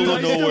 middle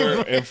of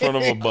nowhere, in front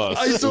of a bus.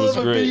 I still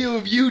have a video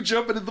of you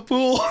jumping in the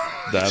pool.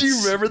 Do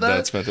you remember that?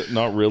 That's fantastic.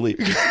 Not really.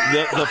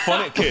 The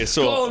funny. Okay,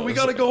 so Colin, we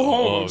gotta go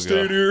home. I'm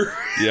staying here.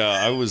 Yeah,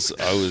 I was.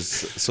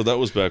 So that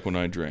was back when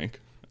I drank.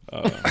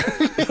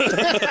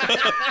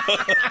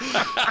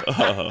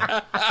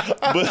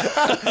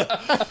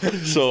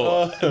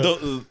 So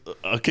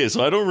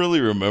I don't really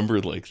remember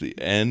like the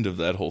end of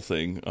that whole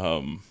thing.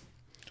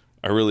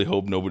 I really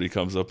hope nobody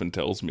comes up and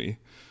tells me.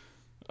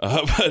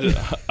 But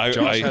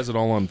Josh has it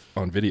all on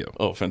video.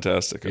 Oh,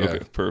 fantastic! Yeah.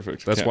 Okay,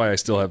 perfect. That's why I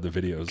still have the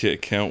videos. Okay,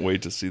 can't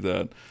wait to see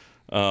that.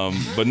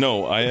 But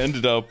no, I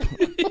ended up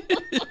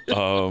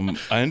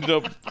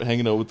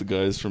hanging out with the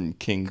guys from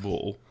King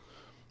Bull.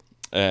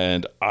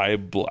 And I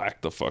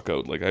blacked the fuck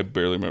out. Like, I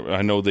barely remember.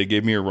 I know they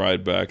gave me a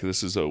ride back.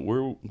 This is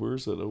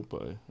where's that out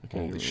by? I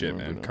can't Holy shit,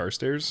 man. now.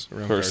 Carstairs?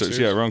 Around Carstairs,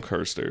 yeah, around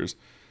Carstairs.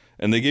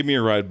 And they gave me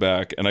a ride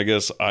back, and I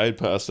guess I had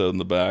passed out in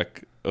the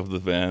back of the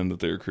van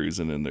that they were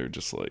cruising in. They're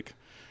just like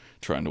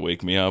trying to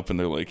wake me up, and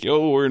they're like,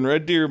 "Yo, we're in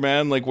Red Deer,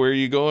 man. Like, where are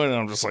you going?" And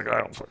I'm just like, "I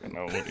don't fucking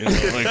know."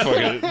 Like,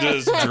 fucking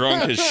just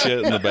drunk as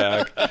shit in the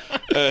back.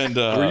 And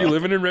were you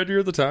living in Red Deer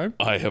at the time?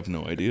 I have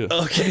no idea.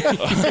 Okay.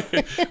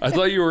 I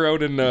thought you were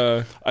out in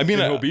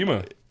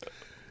Hobima.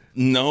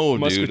 No,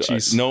 dude.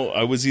 Musquecheese.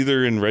 I was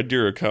either in Red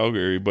Deer or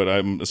Calgary, but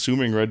I'm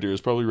assuming Red Deer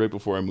is probably right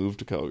before I moved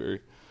to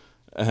Calgary.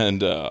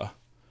 And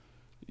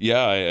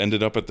yeah, I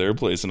ended up at their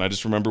place, and I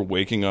just remember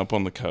waking up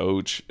on the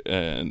couch,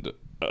 and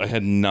I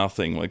had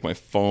nothing. Like, my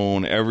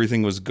phone,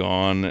 everything was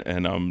gone,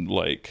 and I'm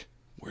like,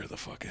 where the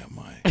fuck am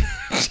I?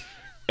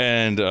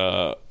 And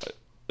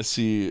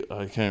see,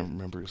 I can't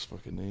remember his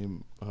fucking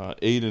name.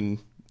 Aiden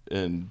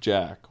and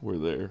Jack were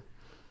there.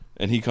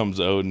 And he comes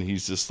out and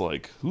he's just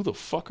like, "Who the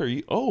fuck are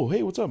you?" "Oh,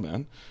 hey, what's up,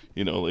 man?"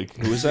 Like,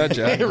 who was that,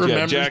 Jack?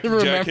 Jack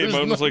came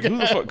out and was like, "Who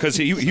the fuck?" Because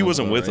he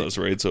wasn't with us,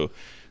 right? So,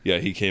 yeah,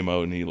 he came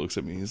out and he looks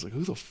at me. He's like,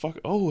 "Who the fuck?"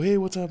 "Oh, hey,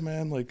 what's up,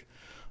 man?" Like,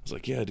 I was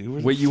like, "Yeah,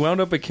 dude." Wait, you wound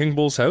up at King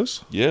Bull's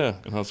house? Yeah,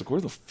 and I was like, "Where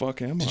the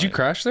fuck am I?" Did you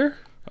crash there?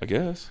 I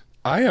guess.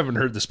 I haven't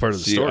heard this part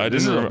of the story. I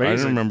didn't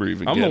remember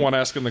even. I'm the one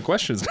asking the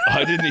questions.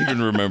 I didn't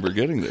even remember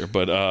getting there.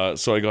 But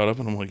so I got up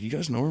and I'm like, you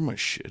guys know where my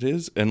shit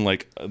is? And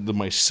like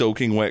my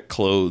soaking wet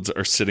clothes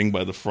are sitting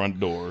by the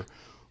front door,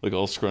 like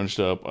all scrunched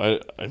up.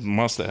 I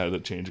must have had a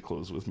change of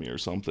clothes with me or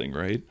something,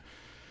 right?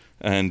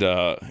 And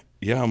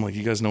yeah, I'm like,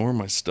 you guys know where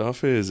my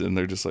stuff is? And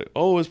they're just like,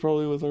 oh, it's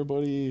probably with our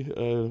buddy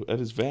at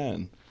his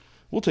van.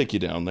 We'll take you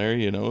down there,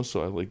 you know.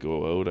 So I like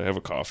go out. I have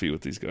a coffee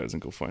with these guys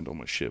and go find all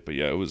my shit. But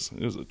yeah, it was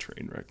a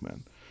train wreck,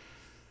 man.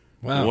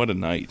 Wow. What a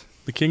night.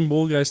 The King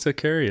Bull guys took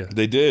care of you.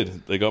 They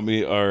did. They got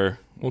me our...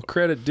 Well,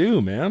 credit due,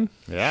 man.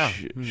 Yeah.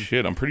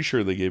 Shit, I'm pretty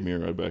sure they gave me a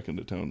ride back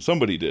into town.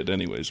 Somebody did,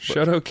 anyways. But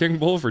Shout out King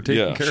Bull for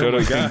taking care of my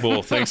guy. Shout out King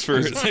Bull. Thanks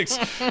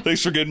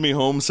for getting me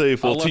home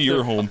safe. Well, to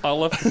your home. I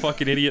left the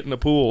fucking idiot in the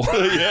pool.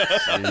 Yeah.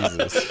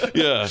 Jesus.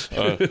 Yeah.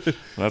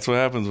 That's what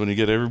happens when you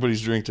get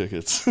everybody's drink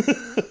tickets.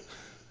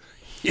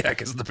 Yeah,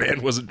 because the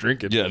band wasn't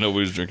drinking. Yeah,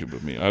 nobody was drinking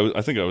but me.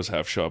 I think I was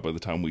half shot by the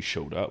time we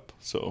showed up.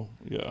 So,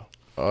 yeah.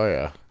 Oh,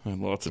 yeah. I had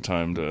lots of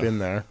time to... Been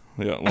there.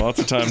 Yeah, lots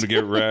of time to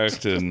get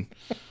wrecked. And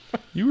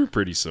you were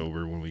pretty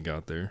sober when we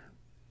got there.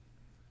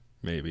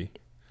 Maybe.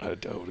 I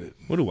doubt it.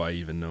 What do I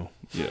even know?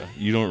 Yeah,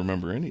 you don't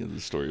remember any of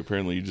the story.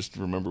 Apparently, you just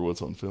remember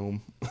what's on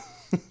film.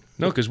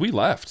 No, because we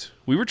left.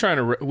 We were trying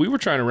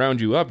to round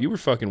you up. You were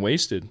fucking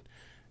wasted.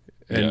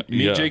 And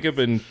me, Jacob,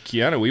 and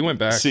Kiana, we went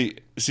back. See,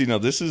 now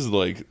this is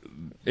like...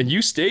 And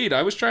you stayed.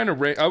 I was trying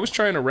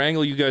to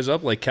wrangle you guys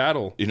up like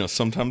cattle. You know,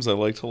 sometimes I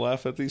like to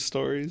laugh at these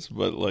stories,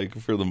 but like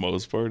for the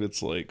most part,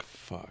 it's like,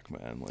 fuck,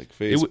 man, like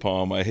face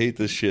palm. I hate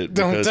this shit.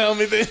 Don't tell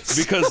me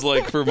this. Because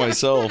like for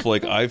myself,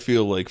 like I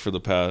feel like for the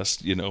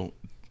past,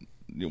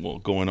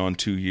 going on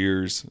 2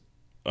 years,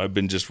 I've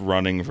been just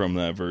running from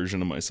that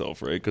version of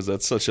myself, right? Because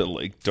that's such a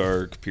like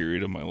dark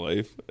period of my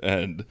life.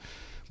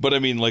 But I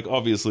mean, like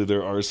obviously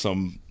there are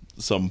some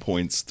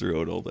points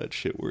throughout all that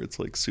shit where it's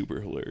like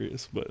super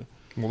hilarious, but.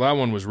 Well, that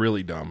one was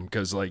really dumb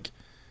because, like,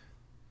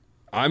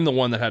 I'm the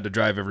one that had to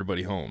drive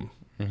everybody home.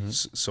 Mm-hmm.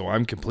 So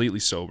I'm completely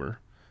sober.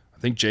 I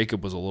think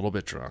Jacob was a little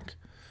bit drunk.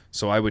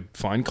 So I would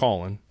find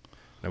Colin,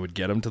 and I would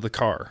get him to the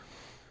car.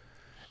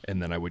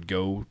 And then I would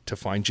go to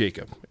find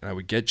Jacob. And I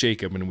would get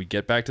Jacob, and we'd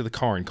get back to the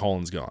car, and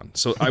Colin's gone.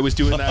 So I was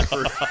doing that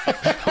for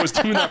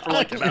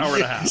like an hour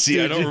and a half. See,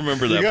 I don't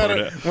remember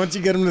that part. Once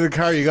you get them to the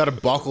car, you got to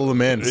buckle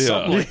them in. Yeah.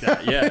 Something like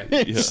that,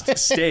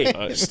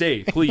 yeah.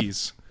 Stay,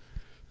 please.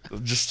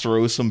 Just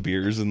throw some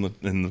beers in the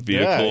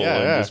vehicle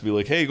and just be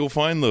like, hey, go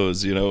find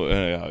those,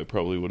 I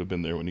probably would have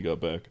been there when you got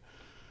back.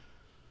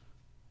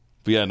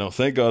 But yeah, no,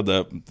 thank God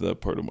that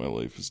part of my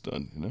life is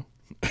done,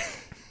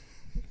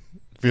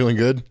 Feeling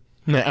good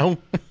now?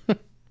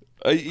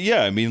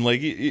 Yeah, I mean, like,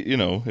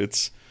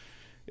 it's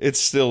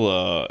still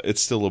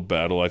a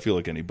battle. I feel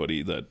like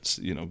anybody that's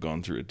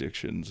gone through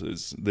addictions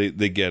is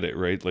they get it,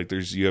 right? Like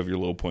you have your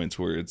low points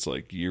where it's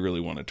like you really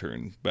want to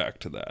turn back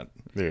to that.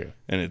 Yeah.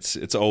 And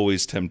it's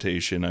always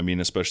temptation. I mean,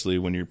 especially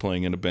when you're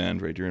playing in a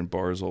band, right? You're in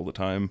bars all the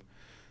time.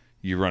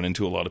 You run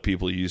into a lot of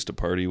people you used to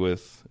party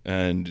with,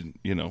 and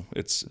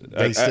it's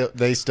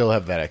they still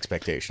have that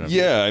expectation of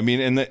you. I mean,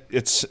 and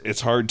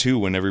it's hard too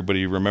when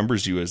everybody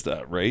remembers you as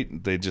that,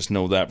 right? They just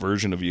know that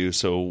version of you.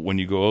 So when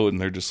you go out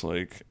and they're just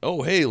like,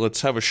 "Oh, hey,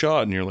 let's have a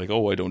shot," and you're like,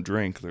 "Oh, I don't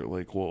drink," they're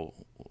like, "Well,"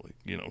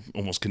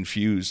 almost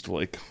confused,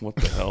 like, "What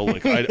the hell?"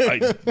 Like,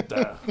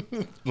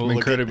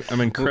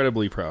 I'm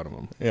incredibly proud of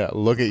them. Yeah,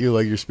 look at you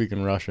like you're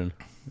speaking Russian.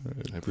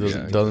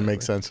 It doesn't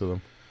make sense to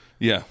them.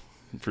 Yeah,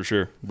 for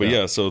sure. But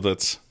yeah, so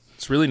that's.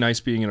 It's really nice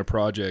being in a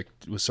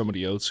project with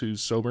somebody else who's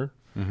sober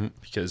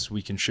because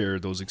we can share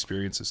those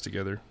experiences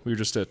together. We were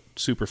just at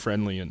Super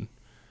Friendly and,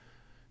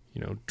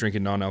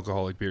 drinking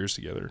non-alcoholic beers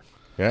together.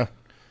 Yeah.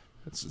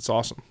 It's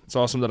awesome. It's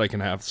awesome that I can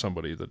have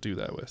somebody to do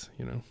that with,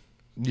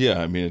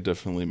 Yeah, I mean, it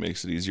definitely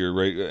makes it easier,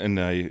 right? And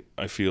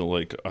I feel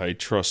like I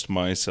trust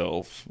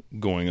myself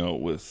going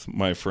out with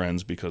my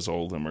friends because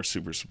all of them are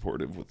super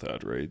supportive with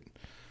that, right?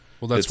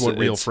 Well, that's what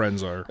real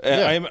friends are.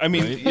 I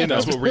mean, right?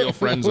 That's what real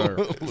friends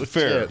are.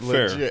 Fair.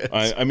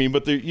 I mean,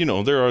 but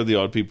there are the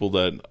odd people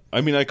that.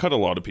 I mean, I cut a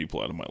lot of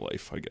people out of my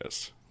life, I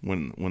guess.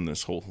 When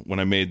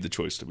I made the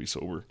choice to be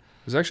sober,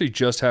 I was actually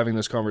just having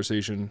this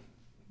conversation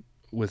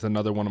with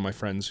another one of my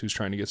friends who's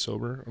trying to get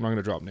sober. I'm not going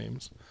to drop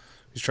names.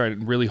 He's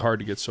trying really hard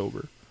to get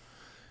sober,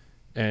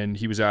 and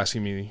he was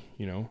asking me,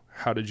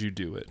 how did you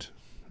do it?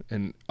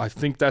 And I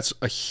think that's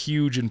a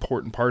huge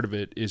important part of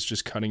it is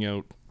just cutting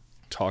out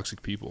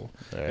toxic people.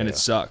 And it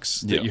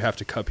sucks that you have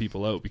to cut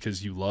people out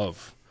because you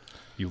love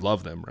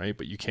them, right?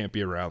 But you can't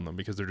be around them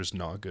because they're just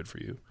not good for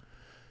you.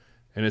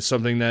 And it's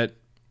something that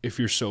if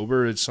you're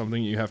sober, it's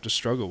something you have to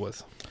struggle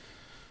with.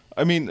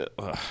 I mean,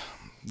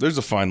 there's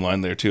a fine line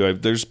there too.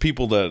 There's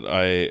people that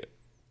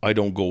I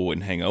don't go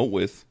and hang out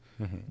with,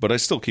 but I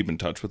still keep in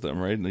touch with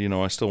them, right?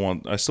 I still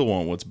want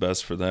what's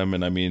best for them,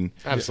 and I mean,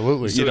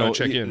 absolutely,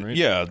 check in, right?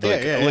 Yeah,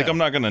 like I'm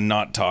not gonna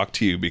not talk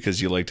to you because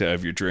you like to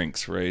have your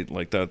drinks, right?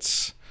 Like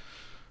that's.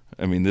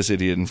 I mean, this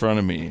idiot in front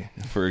of me,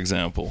 for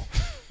example.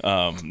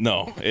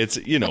 No, it's,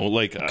 you know,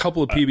 like A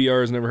couple of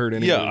PBRs, never heard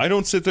anything. yeah, I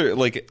don't sit there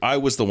like I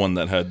was the one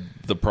that had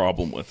the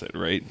problem with it,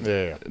 right?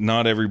 Yeah.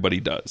 Not everybody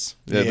does.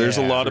 Yeah, there's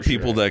a Yeah, lot of for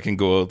people sure. that can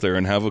go out there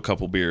and have a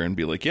couple beer and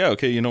be like, yeah,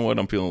 okay, you know what?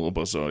 I'm feeling a little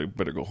buzzed, so I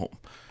better go home.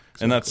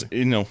 And that's,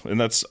 you know, and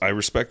that's, I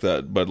respect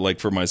that. But like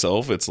for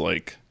myself, it's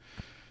like,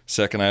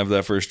 second I have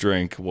that first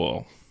drink,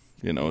 well,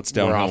 you know, it's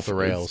downhill. off the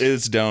rails.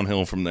 It's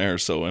downhill from there.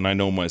 So, and I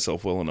know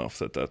myself well enough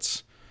that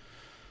that's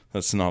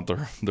not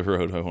the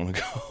road I want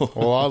to go.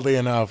 Well, oddly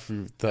enough,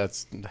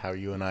 that's how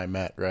you and I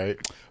met, right?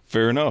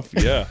 Fair enough.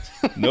 Yeah.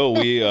 No,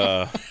 we,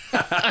 oh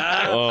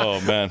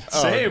man.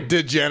 Same.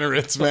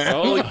 Degenerates, man.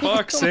 Holy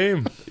fuck,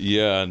 same.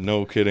 Yeah,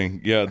 no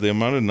kidding. Yeah, the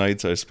amount of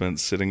nights I spent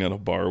sitting at a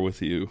bar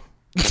with you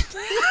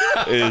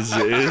is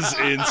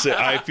insane.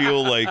 I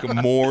feel like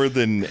more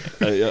than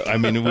I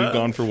mean, we've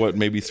gone for what,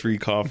 maybe 3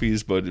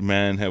 coffees, but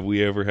man, have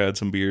we ever had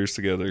some beers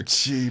together?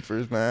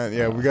 Jeepers, man.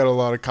 Yeah, we got a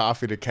lot of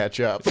coffee to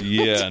catch up.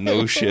 Yeah,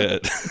 no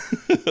shit.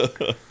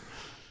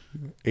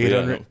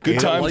 800. Good I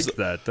times. like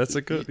that. That's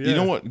a good. Yeah. You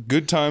know what?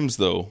 Good times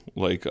though.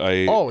 Like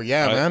Oh,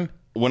 yeah, man.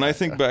 When I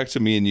think back to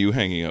me and you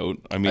hanging out,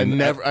 I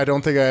mean, I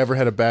don't think I ever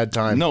had a bad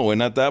time. no,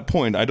 and at that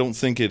point, I don't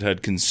think it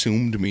had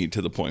consumed me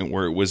to the point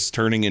where it was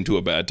turning into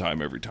a bad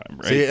time every time,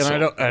 right? See, and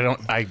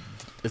So-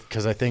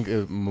 because I think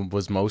it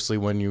was mostly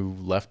when you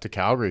left to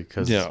Calgary,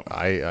 because Yeah.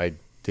 I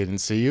didn't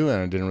see you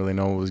and I didn't really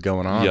know what was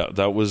going on. Yeah,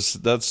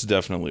 that's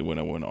definitely when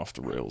I went off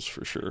the rails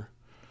for sure.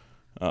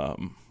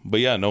 But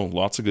yeah, no,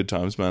 lots of good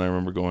times, man. I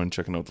remember going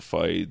checking out the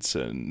fights,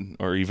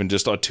 or even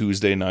just on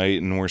Tuesday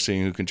night, and we're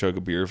seeing who can chug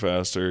a beer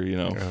faster. You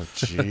know, Oh,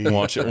 gee.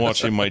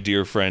 watching my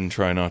dear friend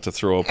try not to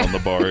throw up on the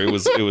bar. It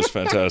was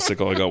fantastic.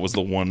 All I got was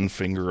the one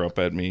finger up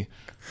at me.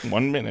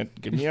 1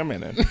 minute, give me a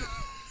minute.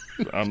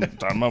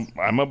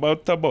 I'm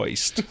about to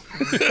boist.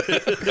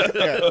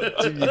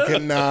 You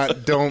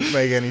cannot. Don't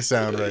make any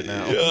sound right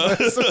now.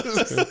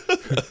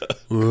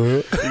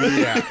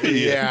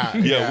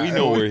 Yeah. We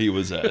know where he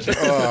was at.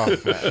 Oh,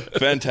 man.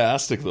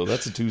 Fantastic though.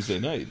 That's a Tuesday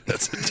night.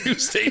 That's a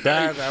Tuesday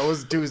night. That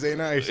was Tuesday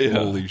night. Yeah.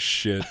 Holy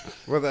shit.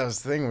 Well, that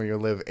was the thing when you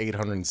live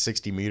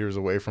 860 meters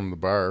away from the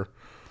bar.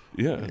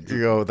 Yeah. You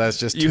go, that's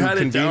just You too had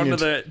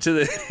convenient. it down to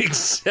the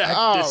exact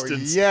Oh,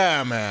 distance.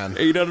 yeah, man.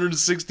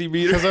 860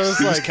 meters. Because I was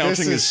He was like, counting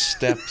his this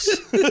steps. is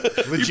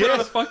You brought a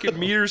legit. fucking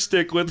meter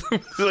stick with him.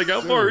 Like,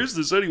 how far is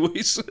this,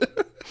 anyways?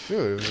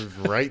 Dude, it was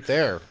right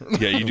there.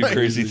 Yeah, you do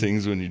crazy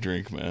things when you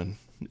drink, man.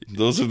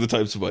 Those are the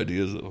types of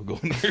ideas that will go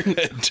in your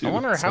head too. I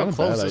wonder how not a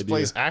close bad this idea.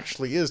 place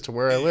actually is to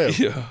where I live.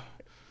 Yeah,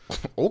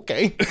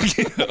 Okay.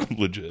 yeah,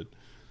 legit.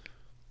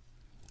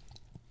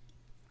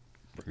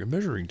 Bring a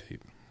measuring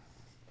tape.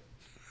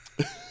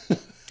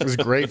 It was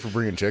great for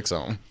bringing chicks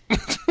home.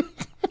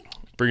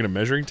 Bringing a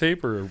measuring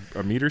tape or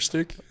a meter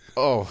stick?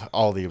 Oh,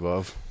 all the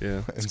above.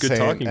 Yeah, it's And good say-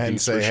 talking and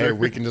piece say, for hey, sure.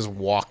 we can just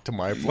walk to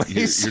my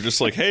place. You're just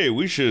like, hey,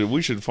 we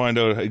should find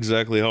out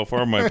exactly how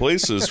far my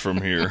place is from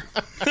here.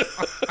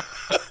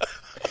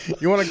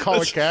 You want to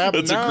call a cab?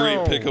 That's No. a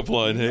great pickup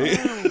line, hey.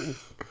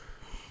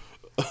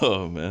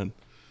 Oh man,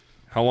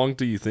 How long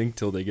do you think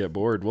till they get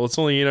bored? Well, it's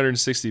only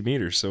 860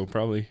 meters, so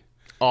probably.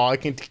 Oh, I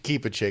can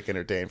keep a chick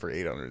entertained for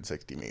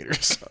 860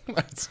 meters.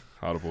 That's,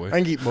 Hot boy. I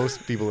can keep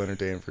most people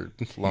entertained for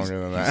longer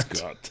than that.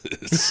 got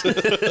this.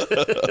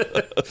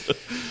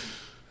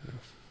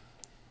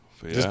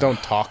 But Just yeah.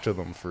 don't talk to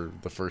them for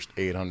the first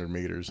 800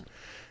 meters.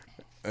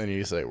 And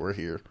you say, we're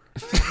here.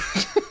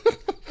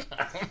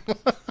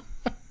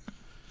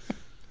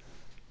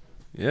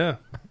 Yeah.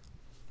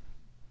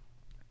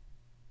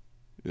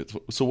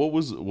 So what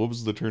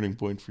was the turning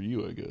point for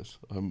you? I guess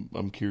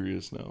I'm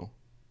curious now.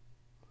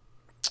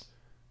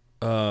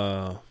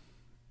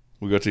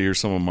 We got to hear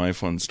some of my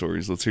fun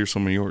stories. Let's hear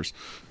some of yours.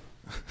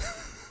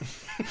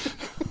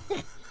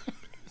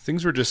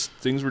 Things were just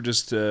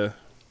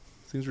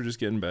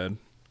getting bad.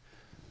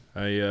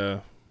 I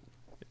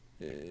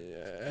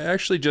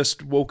actually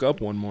just woke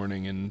up one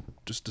morning and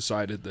just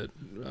decided that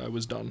I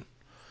was done.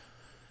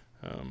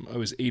 I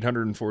was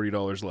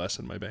 $840 less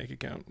in my bank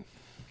account,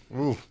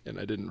 Ooh. and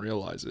I didn't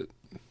realize it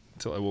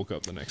until I woke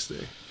up the next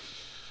day.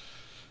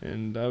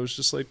 And I was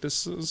just like,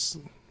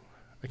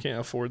 I can't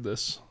afford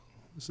this.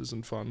 This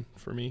isn't fun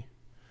for me.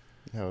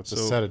 Yeah, it's a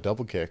So- set of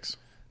double kicks.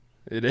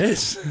 It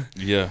is.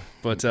 Yeah.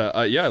 But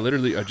I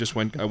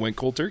went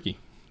cold turkey.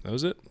 That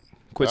was it.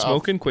 Quit Wow.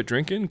 smoking, quit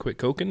drinking, quit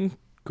coking,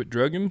 quit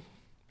drugging.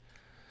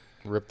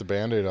 Ripped the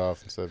Band-Aid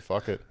off and said,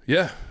 fuck it.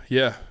 Yeah.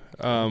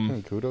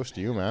 Kudos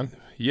to you, man.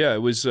 Yeah,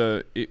 it was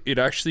it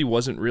actually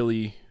wasn't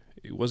really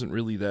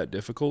that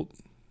difficult.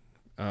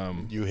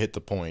 You hit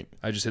the point.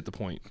 I just hit the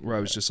point where I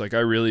was just like, I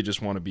really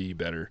just want to be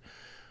better.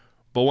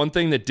 But one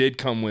thing that did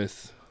come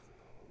with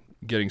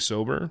getting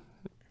sober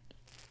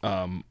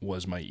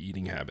was my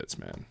eating habits,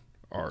 man,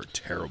 are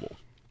terrible.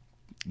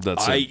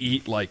 I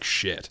eat like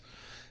shit,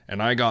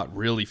 and I got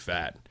really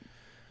fat.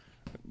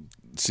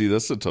 See,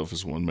 that's the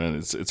toughest one, man.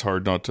 It's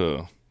hard not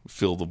to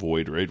fill the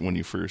void, right? When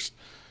you first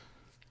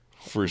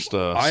first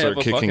I start have a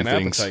kicking fucking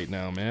things. appetite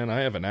now, man. I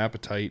have an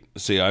appetite.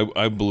 See,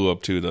 I blew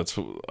up too. That's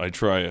what I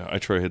try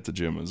hit the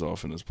gym as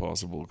often as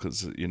possible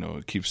because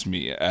it keeps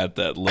me at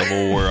that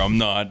level where I'm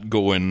not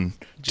going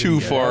too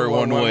far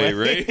one way,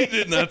 right?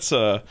 And that's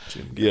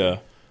yeah.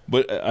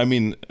 But I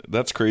mean,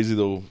 that's crazy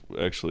though.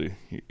 Actually,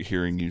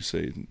 hearing you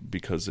say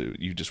because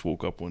you just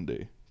woke up one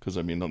day. Because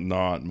I mean,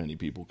 not many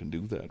people can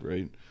do that,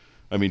 right?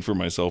 I mean, for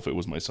myself, it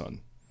was my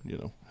son.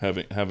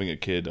 Having a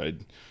kid,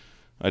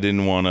 I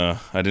didn't want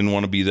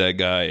to be that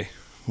guy.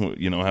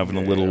 Having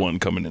a little one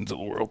coming into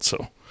the world.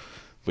 So,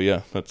 but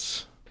yeah,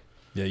 that's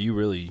you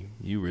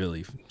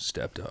really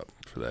stepped up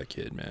for that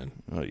kid, man.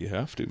 You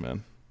have to,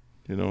 man.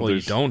 Well,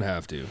 you don't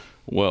have to.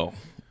 Well,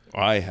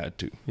 I had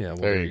to. Yeah, well,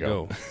 there you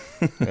go.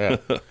 Yeah.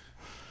 You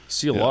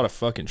see a lot of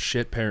fucking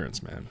shit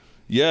parents, man.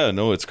 Yeah,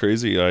 no, it's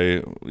crazy.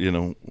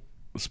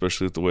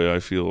 Especially with the way I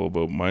feel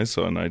about my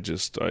son, I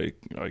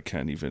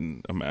can't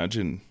even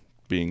imagine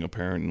being a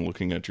parent and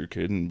looking at your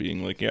kid and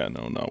being like, yeah,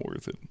 no, not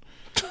worth it.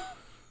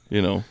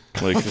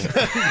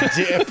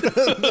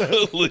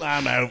 Like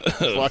I'm out.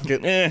 Fuck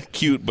it.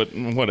 Cute, but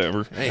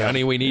whatever. Hey,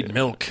 honey, we need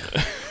milk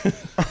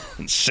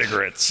and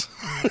cigarettes.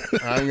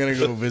 I'm gonna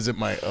go visit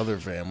my other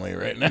family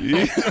right now.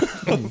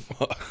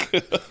 Fuck.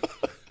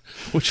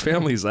 Which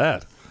family is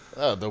that?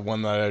 The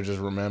one that I just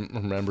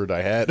remembered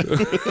I had.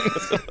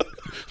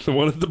 The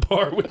one at the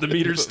bar with the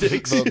meter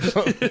sticks.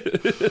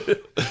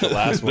 The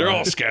last one. They're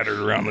all scattered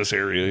around this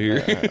area here.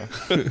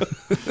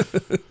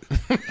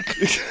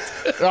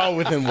 They're all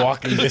within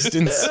walking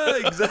distance.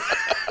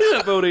 Exactly.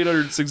 About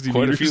 860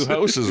 Quite meters. a few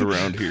houses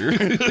around here.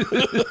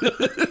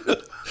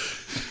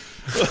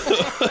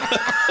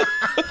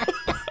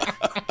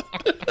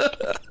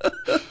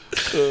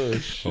 Oh,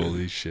 shit.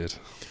 Holy shit.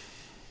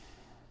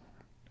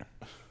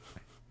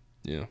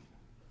 Yeah.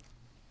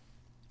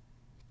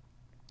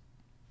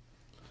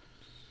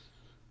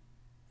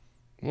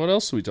 What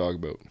else do we talk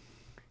about?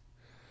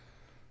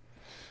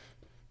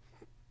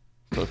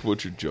 Talk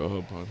about your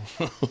job. I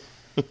don't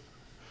know.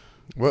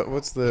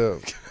 What's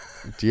the?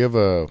 Do you have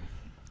a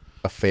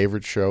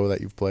favorite show that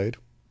you've played?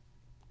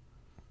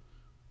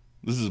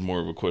 This is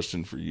more of a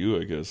question for you,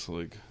 I guess.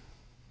 Like,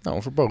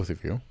 no, for both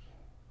of you.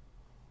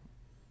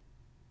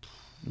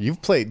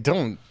 You've played.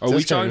 Don't. Are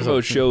we talking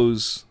about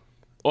shows?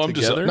 Oh, I'm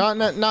together?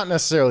 Not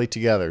necessarily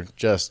together.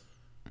 Just.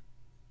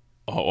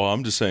 Oh, well,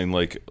 I'm just saying.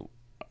 Like,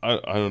 I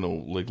don't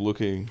know. Like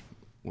looking,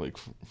 like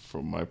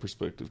from my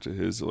perspective to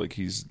his, like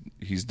he's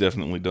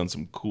definitely done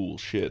some cool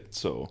shit.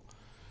 So,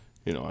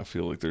 I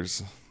feel like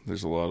there's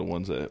a lot of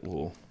ones that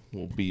will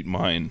beat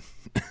mine.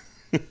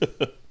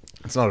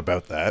 It's not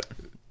about that.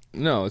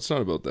 No, it's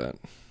not about that.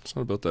 It's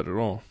not about that at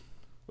all.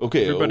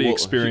 Okay, everybody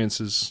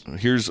experiences.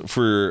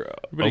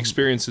 Everybody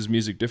experiences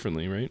music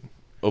differently, right?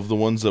 Of the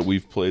ones that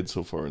we've played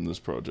so far in this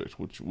project,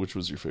 which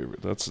was your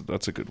favorite?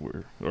 That's a good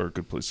word or a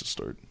good place to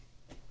start.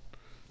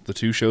 The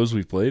 2 shows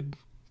we've played?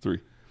 3.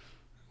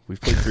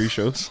 We've played 3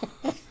 shows.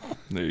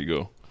 There you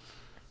go.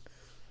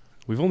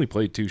 We've only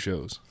played 2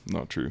 shows.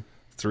 Not true.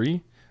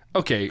 3?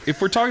 Okay,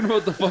 if we're talking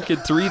about the fucking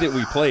 3 that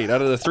we played,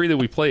 out of the 3 that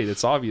we played,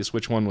 it's obvious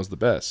which one was the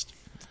best.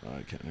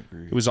 I can't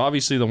agree. It was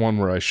obviously the one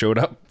where I showed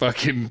up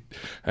fucking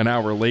an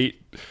hour late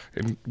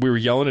and we were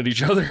yelling at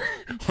each other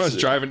when I was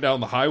driving down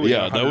the highway.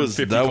 Yeah, that was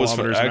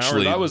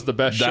actually that was the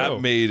best show.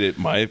 That made it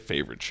my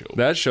favorite show.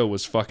 That show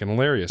was fucking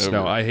hilarious. Ever.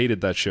 No, I hated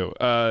that show.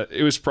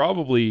 It was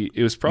probably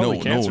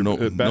cancer.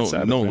 Bad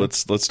Sabbath, no. man.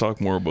 Let's talk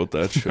more about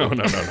that show.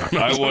 No.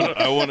 I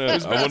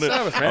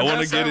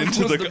want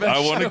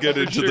to get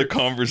into the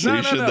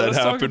conversation that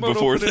happened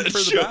before that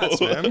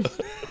show.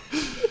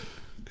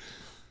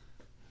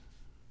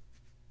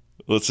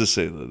 Let's just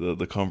say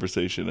the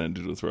conversation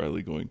ended with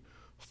Riley going,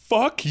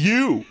 "Fuck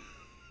you,"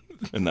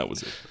 and that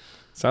was it.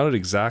 Sounded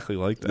exactly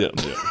like that.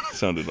 Yeah.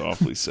 Sounded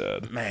awfully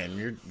sad.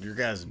 Man, your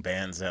guys'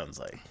 band sounds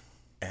like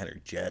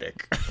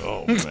energetic.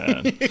 Oh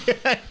man.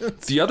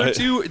 The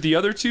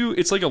other two,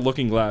 it's like a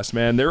looking glass,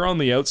 man. They're on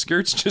the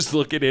outskirts, just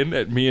looking in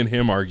at me and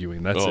him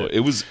arguing. That's it. It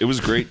was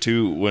great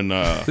too when.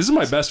 This is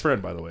my best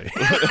friend, by the way.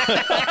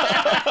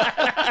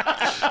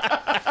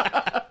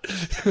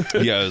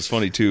 Yeah, it was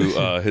funny too.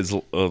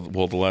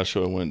 The last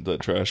show I went, that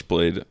Trash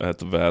played at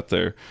the VAT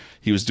there,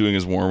 he was doing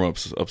his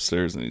warm-ups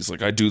upstairs and he's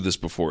like, I do this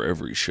before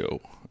every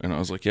show. And I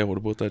was like, yeah, what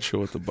about that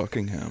show at the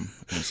Buckingham?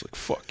 And he's like,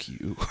 fuck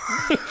you.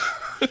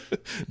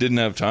 Didn't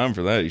have time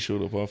for that. He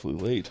showed up awfully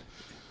late.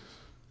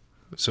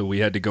 So we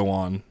had to go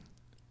on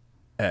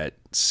at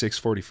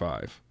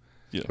 6:45.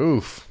 Yeah.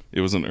 Oof.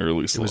 It was an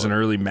early slot. It was an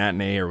early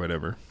matinee or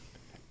whatever.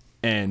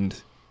 And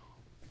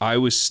I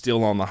was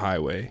still on the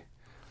highway.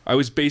 I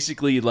was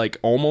basically like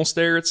almost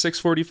there at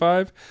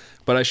 6:45,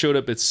 but I showed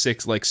up at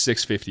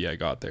 6:50 I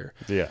got there.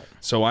 Yeah.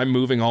 So I'm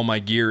moving all my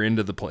gear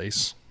into the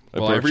place.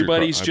 Well,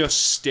 everybody's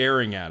just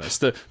staring at us.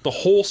 The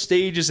whole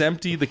stage is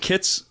empty. The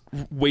kit's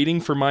waiting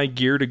for my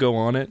gear to go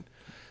on it.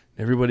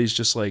 Everybody's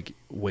just like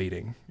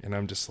waiting. And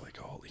I'm just like,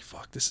 holy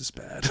fuck, this is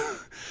bad.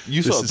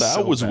 You thought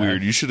that was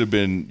weird. You should have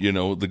been,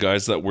 the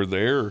guys that were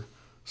there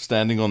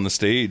standing on the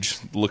stage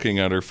looking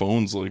at our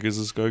phones like, is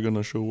this guy going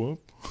to show up?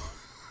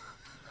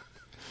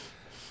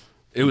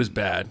 It was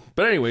bad.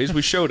 But anyways,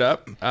 we showed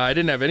up. I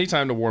didn't have any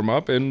time to warm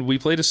up, and we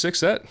played a 6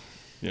 set.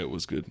 Yeah, it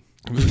was good.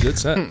 It was a good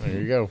set.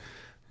 There you go.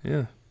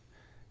 Yeah.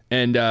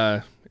 And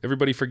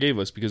everybody forgave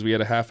us because we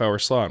had a half-hour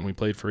slot, and we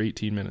played for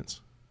 18 minutes.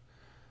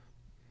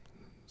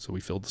 So we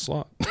filled the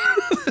slot.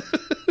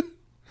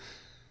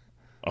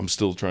 I'm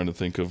still trying to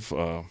think of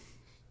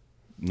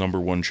number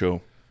one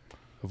show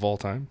Of all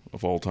time.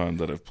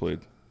 that I've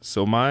played.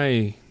 So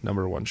my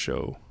number one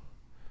show,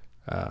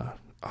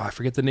 I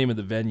forget the name of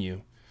the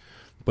venue,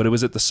 but it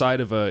was at the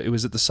side of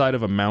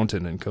a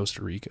mountain in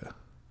Costa Rica.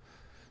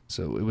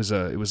 So it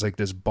was like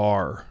this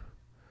bar,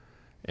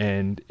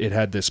 and it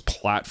had this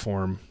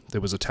platform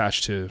that was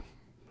attached to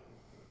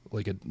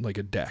like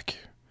a deck,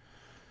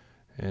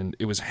 and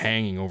it was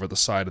hanging over the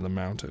side of the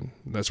mountain.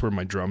 That's where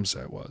my drum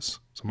set was.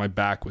 So my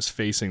back was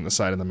facing the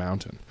side of the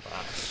mountain.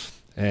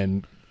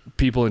 And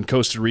people in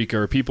Costa Rica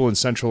or people in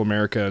Central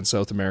America and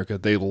South America,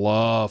 they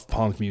love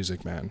punk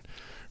music, man.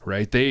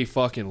 Right? They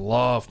fucking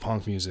love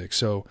punk music.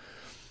 So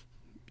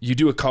you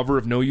do a cover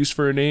of No Use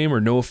for a Name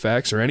or No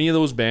Effects or any of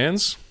those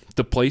bands,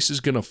 the place is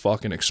going to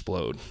fucking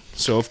explode.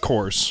 So of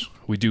course,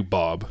 we do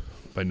Bob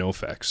by No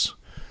Effects.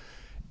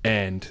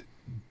 And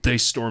they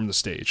stormed the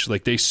stage.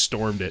 Like, they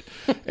stormed it,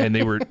 and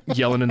they were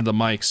yelling into the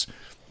mics.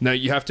 Now,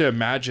 you have to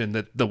imagine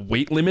that the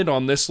weight limit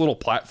on this little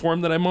platform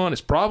that I'm on is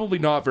probably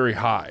not very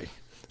high.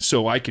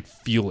 So I could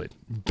feel it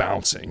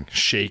bouncing,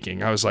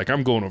 shaking. I was like,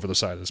 I'm going over the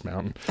side of this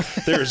mountain.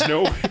 There's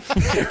no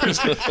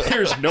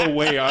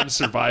way I'm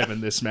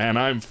surviving this, man.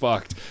 I'm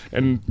fucked.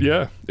 And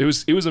yeah, it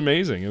was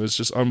amazing. It was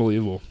just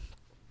unbelievable.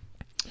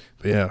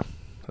 But yeah,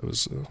 that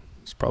was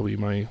it's probably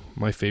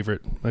my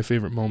favorite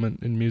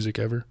moment in music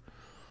ever.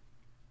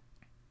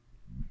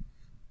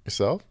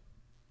 Yourself?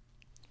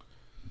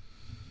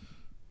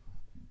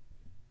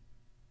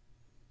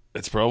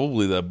 It's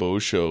probably that Bo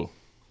show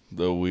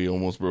that we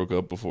almost broke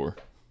up before,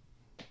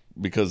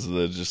 because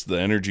the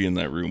energy in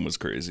that room was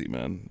crazy,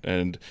 man.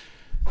 And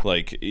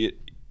like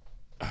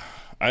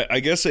I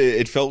guess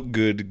it felt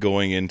good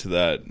going into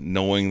that,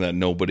 knowing that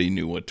nobody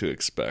knew what to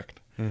expect.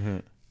 Mm-hmm.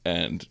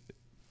 And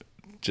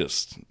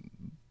just,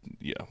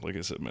 yeah, like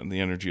I said, man,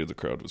 the energy of the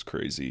crowd was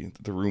crazy.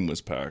 The room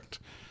was packed.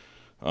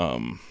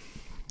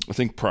 I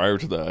think prior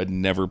to that, I'd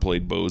never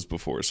played Bose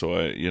before, so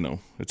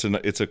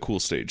it's a cool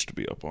stage to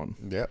be up on.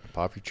 Yeah,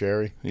 pop your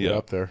cherry, get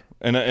up there.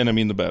 And I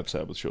mean, the Bab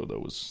Sabbath show,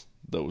 that was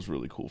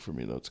really cool for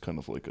me. That's kind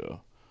of like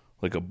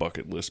a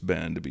bucket list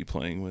band to be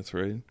playing with,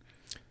 right?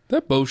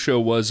 That Bose show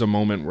was a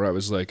moment where I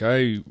was like,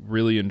 I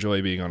really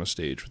enjoy being on a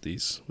stage with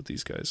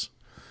these guys.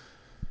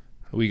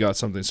 We got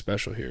something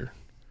special here.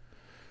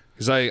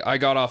 Because I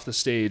got off the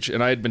stage,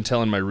 and I had been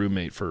telling my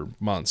roommate for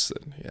months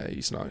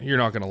that you're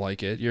not gonna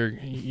like it. You're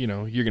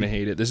gonna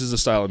hate it. This is a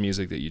style of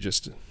music that you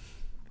just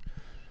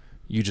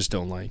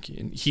don't like.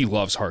 And he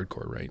loves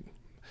hardcore, right?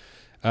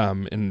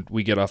 And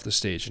we get off the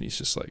stage, and he's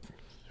just like,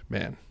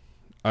 man,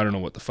 I don't know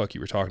what the fuck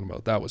you were talking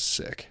about. That was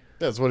sick.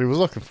 That's what he was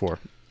looking for.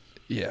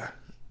 Yeah.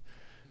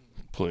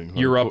 Playing hardcore.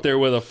 You're up there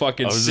with a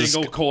fucking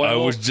single coil. I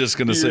was just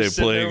gonna say,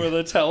 playing with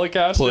a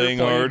Telecaster, playing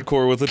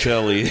hardcore with a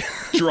telly,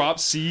 drop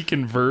C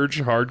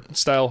converge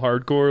style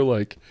hardcore,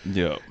 like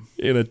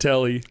in a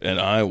telly, and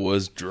I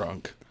was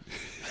drunk.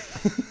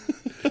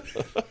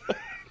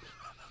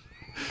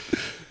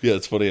 Yeah,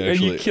 it's funny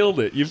actually. And you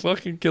killed it. You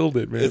fucking killed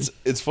it, man.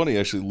 It's funny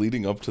actually.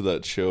 Leading up to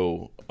that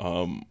show,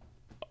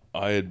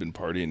 I had been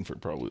partying for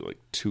probably like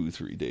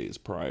 2-3 days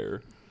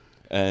prior,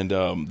 and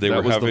they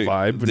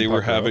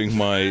were having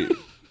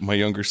my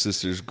younger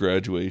sister's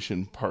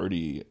graduation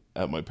party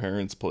at my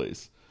parents'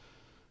 place.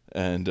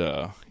 And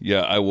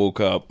I woke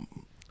up,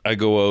 I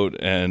go out,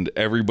 and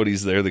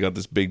everybody's there. They got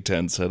this big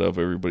tent set up.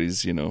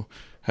 Everybody's,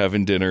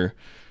 having dinner.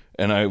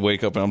 And I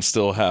wake up and I'm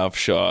still half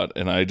shot,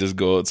 and I just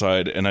go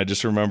outside, and I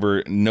just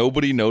remember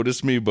nobody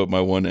noticed me but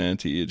my one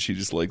auntie, and she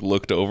just like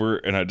looked over,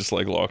 and I just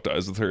like locked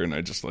eyes with her, and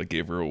I just like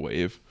gave her a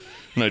wave,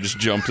 and I just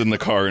jumped in the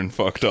car and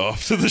fucked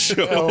off to the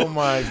show. Oh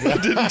my god!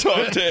 I didn't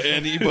talk to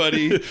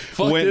anybody.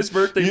 Fuck this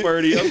birthday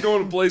party. I'm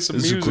going to play some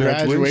music.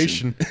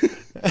 Graduation.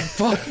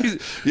 Fuck.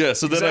 Yeah.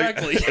 So then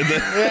exactly.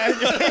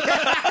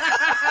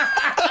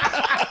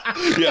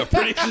 Yeah,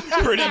 pretty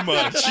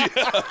much.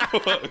 Yeah.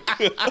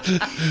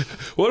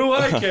 What do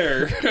I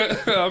care?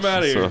 I'm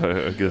out of here.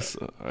 So I guess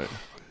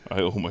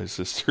I owe my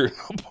sister an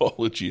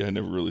apology. I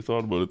never really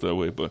thought about it that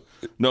way, but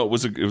no, it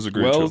was a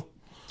great show.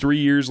 3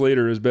 years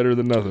later is better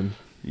than nothing.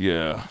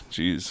 Yeah,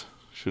 jeez,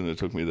 shouldn't have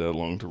took me that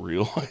long to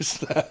realize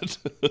that.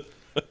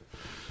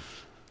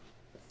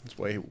 That's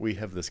why we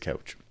have this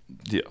couch.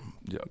 Yeah,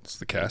 It's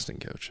the casting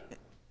couch.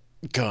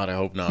 God, I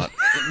hope not.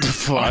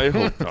 I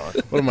hope not.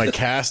 What am I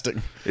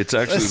casting? It's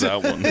actually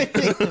that one.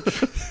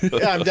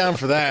 Yeah, I'm down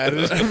for that.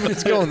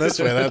 It's going this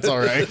way. That's all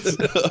right.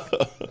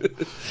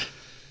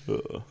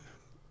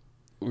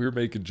 We were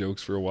making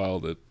jokes for a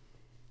while that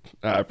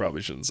I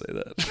probably shouldn't say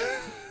that.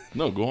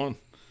 No, go on.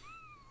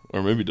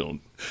 Or maybe don't.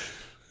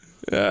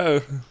 Yeah.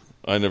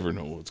 I never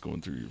know what's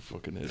going through your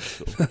fucking head.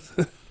 So.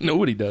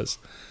 Nobody does.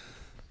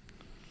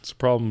 It's a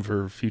problem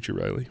for future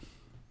Riley.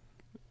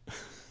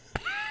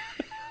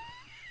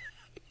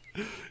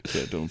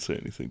 Yeah, don't say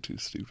anything too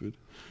stupid.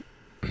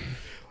 Like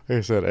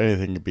I said,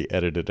 anything can be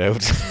edited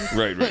out.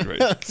 Right.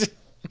 That's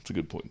a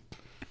good point.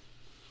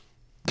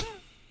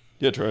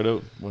 Yeah, try it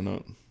out. Why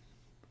not?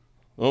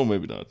 Oh,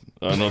 maybe not.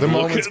 No, The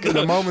moment's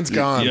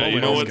gone. Yeah, you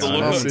know what?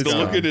 The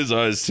look in his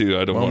eyes, too.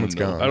 I don't want to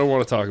know. Gone. I don't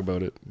want to talk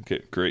about it.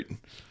 Okay, great.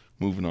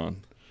 Moving on.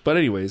 But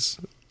anyways,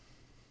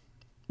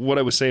 what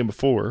I was saying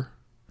before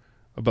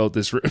about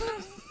this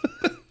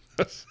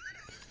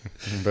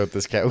About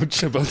this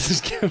couch. about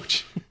this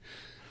couch.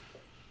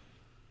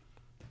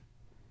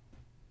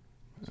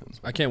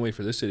 I can't wait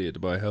for this idiot to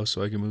buy a house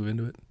so I can move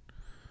into it.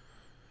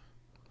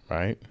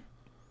 Right?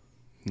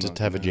 Just Not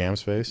to have a gonna jam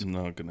space. happen.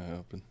 Not gonna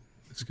happen.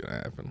 It's gonna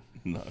happen.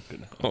 Not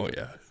gonna happen. Oh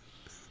yeah.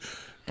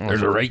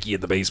 There's a Reiki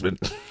in the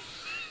basement.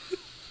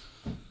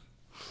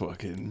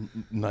 Fucking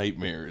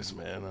nightmares,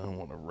 man. I don't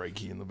want a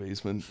Reiki in the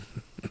basement.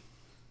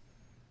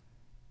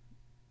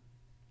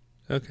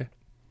 Okay.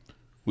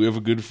 We have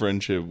a good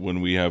friendship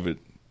when we have it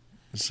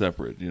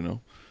separate, you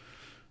know.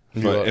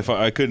 But if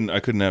I couldn't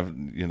have,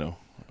 you know,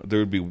 there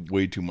would be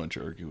way too much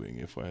arguing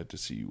if I had to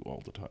see you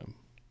all the time.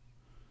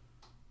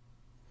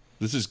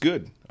 This is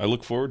good. I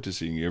look forward to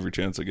seeing you every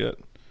chance I get.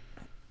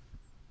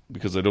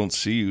 Because I don't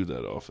see you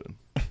that often.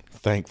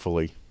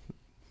 Thankfully.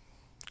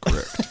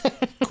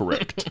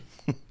 Correct.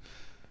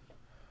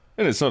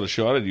 And it's not a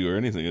shot at you or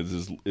anything.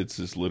 It's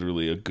just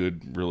literally a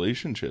good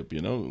relationship,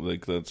 you know?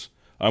 Like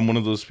I'm one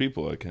of those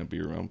people. I can't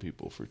be around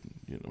people for,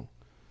 you know,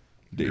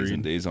 days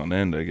and days on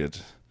end.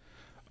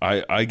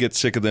 I get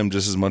sick of them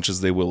just as much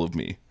as they will of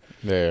me.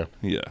 Yeah.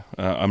 Yeah.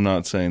 I'm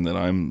not saying that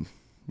I'm,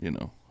 you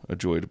know, a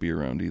joy to be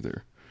around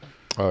either.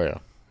 Oh, yeah.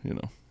 You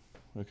know,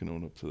 I can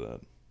own up to that.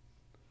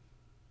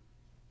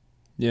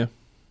 Yeah.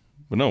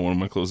 But no, one of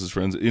my closest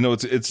friends. You know,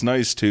 it's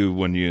nice too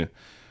when you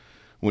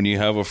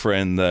have a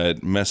friend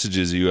that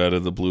messages you out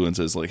of the blue and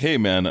says like, "Hey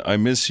man, I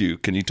miss you.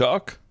 Can you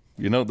talk?"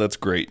 You know, that's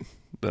great.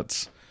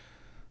 That's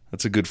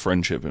a good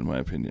friendship in my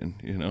opinion,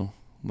 you know?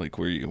 Like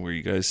where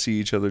you guys see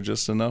each other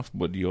just enough,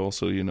 but you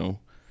also, you know,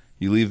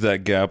 you leave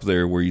that gap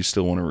there where you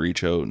still want to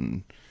reach out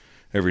and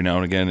every now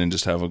and again and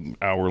just have an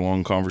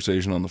hour-long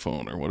conversation on the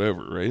phone or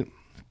whatever, right?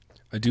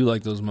 I do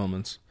like those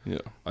moments.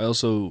 Yeah. I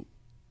also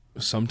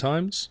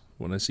sometimes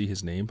when I see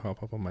his name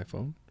pop up on my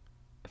phone,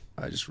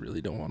 I just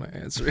really don't want to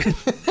answer it.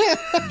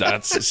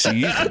 That's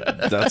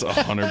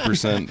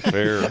 100%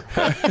 fair.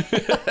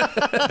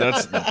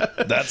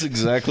 That's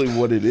exactly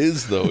what it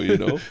is, though. You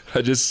know,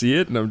 I just see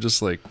it and I'm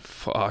just like,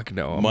 "Fuck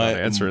no, I'm not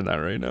answering that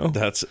right now."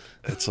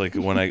 It's like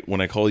when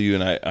I call you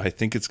and I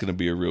think it's gonna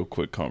be a real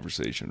quick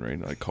conversation, right?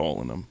 And I call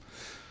and I'm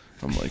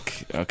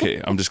like, okay,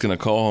 I'm just gonna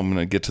call. I'm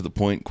gonna get to the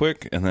point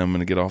quick, and then I'm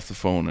gonna get off the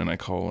phone. And I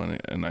call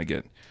and I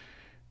get,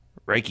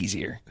 "Reiki's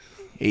here.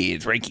 Hey,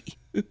 it's Reiki."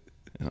 And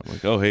I'm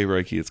like, "Oh, hey,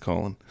 Reiki, it's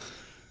Colin.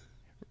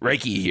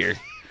 Reiki here."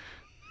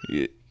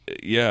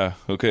 Yeah,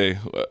 okay.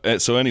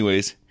 So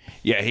anyways,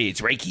 yeah, hey, it's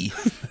Reiki.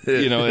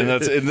 You know, and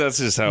that's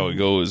just how it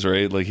goes,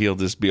 right? Like he'll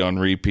just be on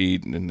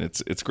repeat and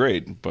it's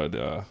great. But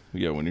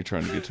yeah, when you're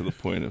trying to get to the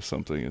point of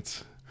something,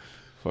 it's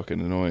fucking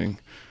annoying.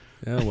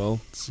 Yeah,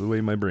 well, it's the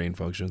way my brain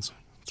functions.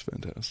 It's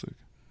fantastic.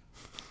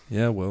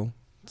 Yeah, well,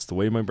 it's the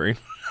way my brain.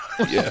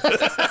 Yeah.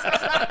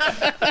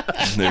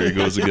 There he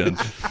goes again.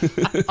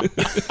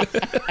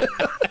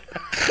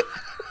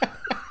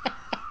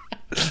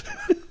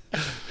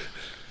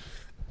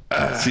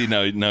 See,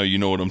 now you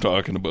know what I'm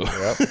talking about.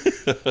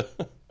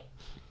 Yep.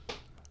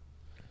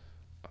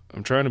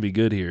 I'm trying to be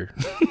good here.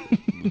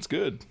 It's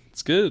good.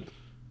 It's good.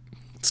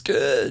 It's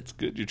good. It's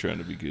good you're trying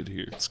to be good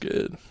here. It's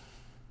good.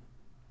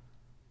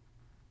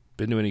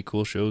 Been to any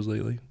cool shows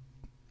lately?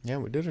 Yeah,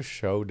 we did a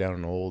show down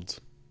in Olds.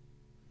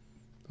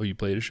 Oh, you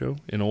played a show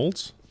in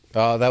Olds?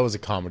 That was a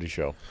comedy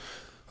show.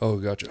 Oh,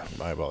 gotcha.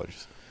 My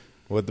apologies.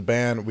 With the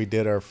band, we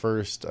did our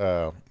first,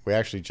 we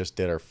actually just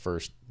did our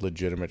first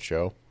legitimate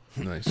show.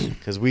 Nice.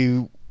 Because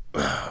man,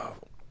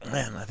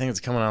 I think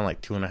it's coming on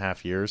like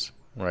 2.5 years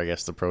where I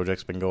guess the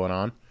project's been going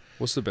on.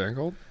 What's the band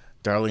called?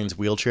 Darlene's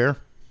Wheelchair.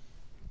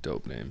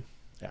 Dope name.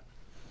 Yeah.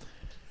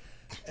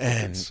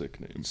 And Sick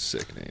name.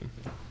 Sick name.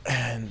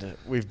 And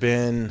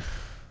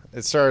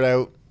it started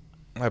out,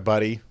 my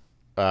buddy,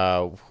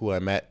 who I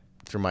met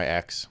through my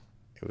ex,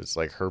 it was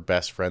like her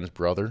best friend's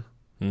brother,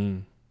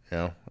 you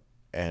know,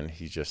 and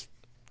he just,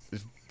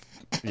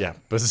 yeah,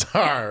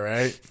 bizarre,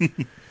 right?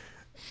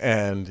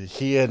 And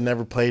he had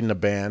never played in a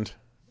band,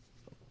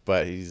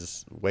 but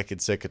he's a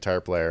wicked sick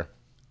guitar player.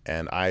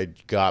 And I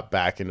got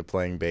back into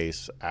playing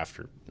bass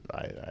after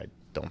I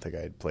don't think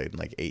I had played in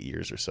like 8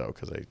 years or so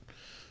because I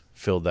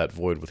filled that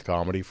void with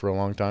comedy for a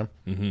long time.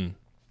 Mm-hmm.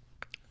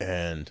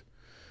 And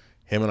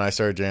him and I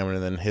started jamming,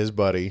 and then his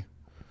buddy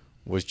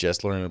was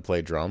just learning to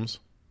play drums.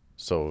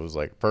 So it was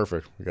like,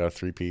 perfect. We got a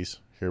 3-piece.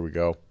 Here we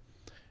go.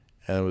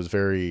 And it was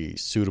very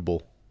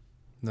suitable.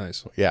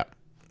 Nice. Yeah.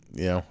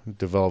 You know,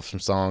 developed some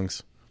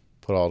songs,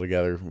 put all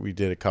together. We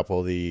did a couple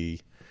of the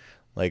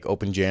like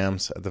open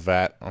jams at the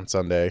VAT on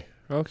Sunday.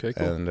 Okay,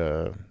 cool.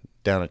 And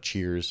down at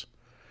Cheers.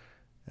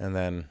 And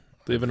then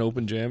They have an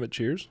open jam at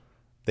Cheers?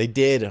 they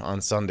did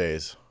on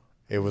Sundays.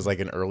 It was like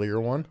an earlier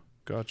one.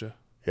 Gotcha.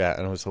 Yeah,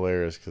 and it was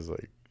hilarious because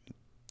like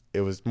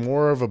it was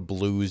more of a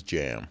blues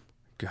jam.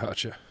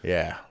 Gotcha.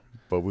 Yeah,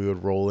 but we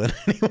would roll in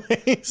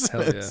anyways.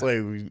 Hell It's yeah.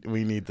 like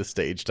we need the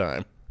stage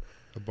time.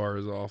 The bar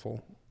is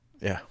awful.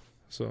 Yeah,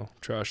 So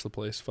trash the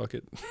place. Fuck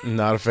it.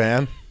 not a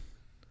fan.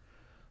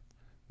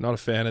 Not a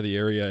fan of the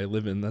area I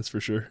live in, that's for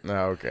sure. No,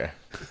 okay.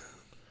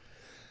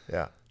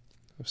 Yeah.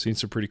 I've seen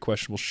some pretty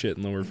questionable shit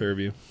in Lower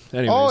Fairview.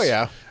 Anyways, Oh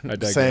yeah. I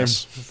digress.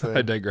 Same.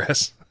 I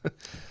digress.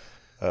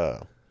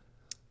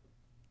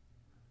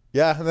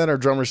 Yeah, and then our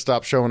drummers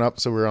stopped showing up,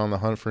 so we were on the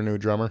hunt for a new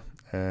drummer.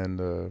 And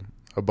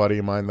a buddy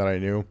of mine that I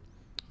knew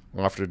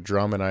offered a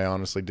drum, and I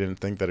honestly didn't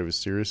think that he was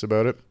serious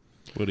about it.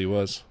 What he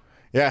was.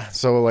 Yeah,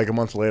 so like a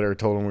month later, I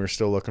told him we were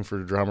still looking for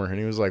a drummer, and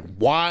he was like,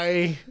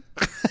 "Why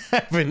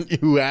haven't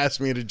you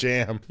asked me to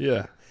jam?"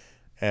 Yeah.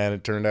 And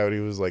it turned out he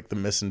was like the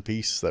missing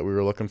piece that we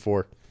were looking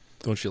for.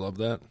 Don't you love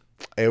that?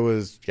 It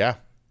was, yeah.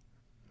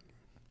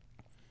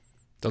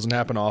 Doesn't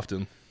happen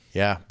often.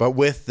 Yeah, but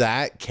with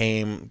that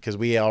came, because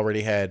we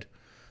already had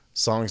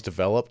songs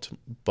developed,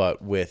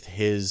 but with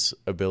his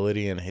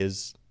ability and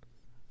his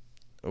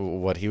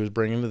what he was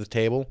bringing to the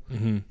table,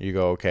 you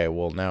go, okay,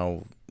 well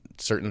now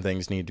certain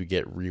things need to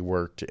get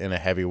reworked in a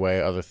heavy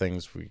way. Other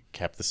things we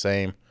kept the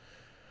same,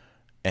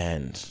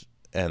 and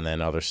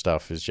then other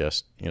stuff is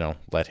just, you know,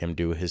 let him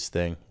do his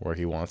thing where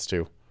he wants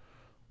to.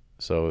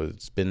 So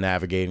it's been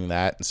navigating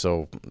that. And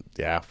so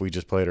yeah, we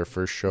just played our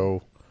first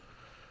show.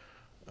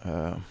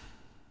 When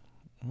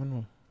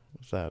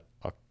was that?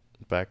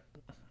 Back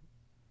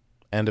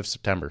end of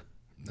September.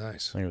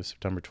 Nice. I think it was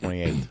September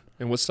 28th.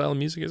 And what style of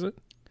music is it?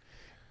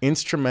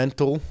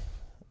 Instrumental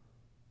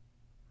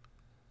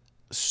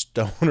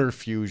stoner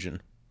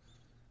fusion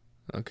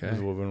Okay. is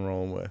what we've been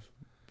rolling with.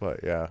 But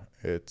yeah,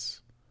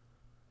 it's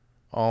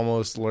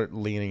almost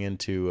leaning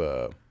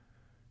into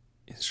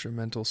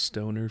Instrumental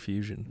stoner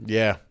fusion.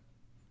 yeah.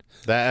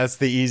 That's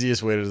the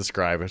easiest way to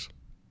describe it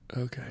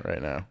Okay.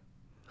 right now.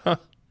 Huh.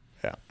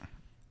 Yeah.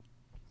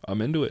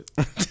 I'm into it.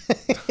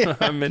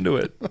 I'm into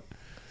it.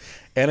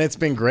 And it's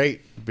been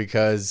great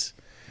because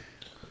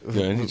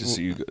Yeah, I need to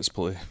see you guys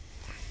play.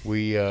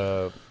 we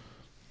well,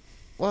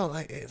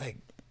 like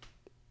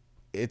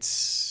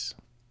it's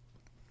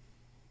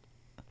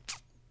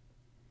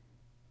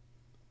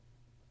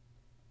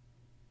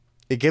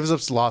it gives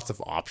us lots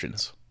of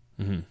options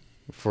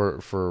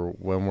for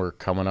when we're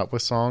coming up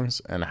with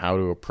songs and how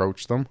to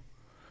approach them.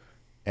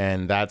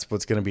 And that's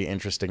what's going to be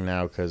interesting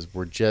now, because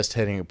we're just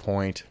hitting a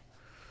point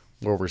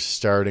where we're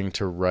starting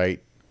to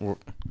write.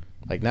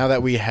 Like now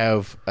that we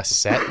have a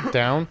set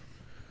down,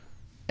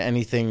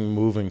 anything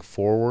moving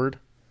forward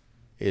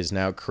is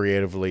now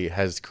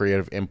has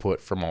creative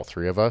input from all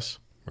three of us.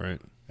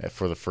 Right.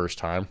 For the first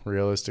time,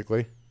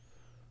 realistically.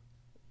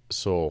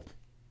 So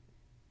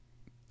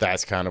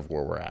that's kind of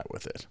where we're at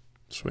with it.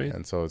 Sweet.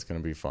 And so it's going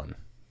to be fun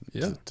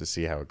Yeah. to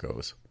see how it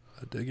goes.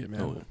 I dig it,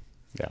 man. Oh,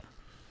 Yeah.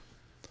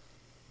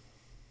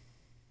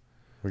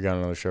 We got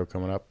another show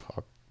coming up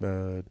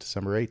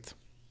December 8th.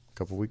 A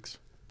couple weeks.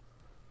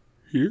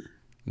 Here?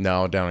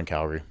 No, down in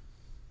Calgary.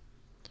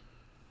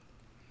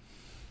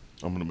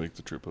 I'm gonna make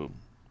the trip up.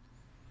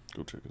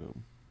 Go check it out.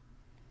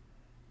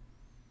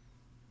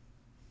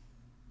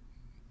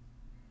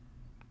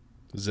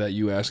 Is that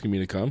you asking me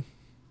to come?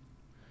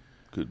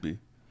 Could be.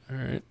 All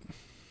right.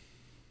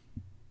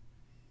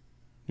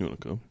 You wanna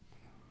come?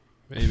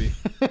 Maybe.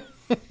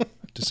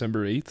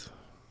 December 8th?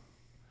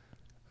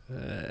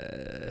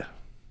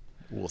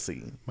 We'll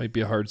see. Might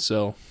be a hard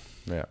sell.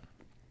 Yeah.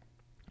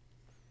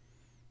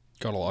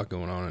 Got a lot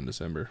going on in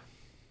December.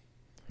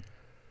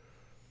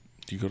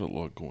 You got a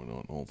lot going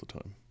on all the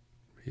time.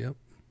 Yep.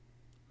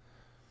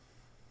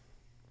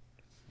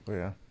 But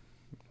yeah.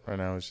 Right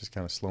now it's just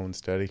kind of slow and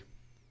steady.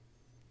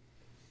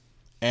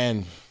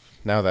 And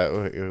now that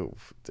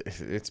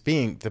it's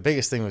the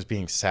biggest thing was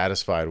being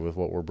satisfied with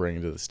what we're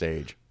bringing to the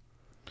stage.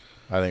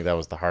 I think that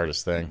was the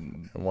hardest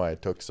thing and why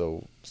it took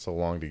so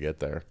long to get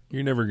there.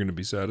 You're never going to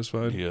be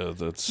satisfied. Yeah,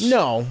 that's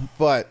No,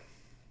 but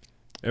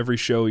Every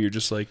show, you're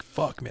just like,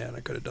 fuck, man, I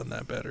could have done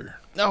that better.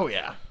 oh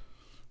yeah.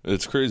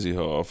 It's crazy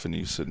how often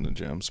you sit in a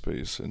jam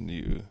space and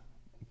you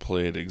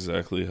play it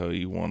exactly how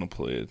you want to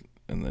play it,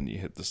 and then you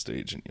hit the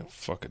stage and you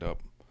fuck it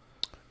up.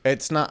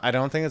 It's not. I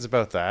don't think it's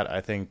about that.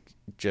 I think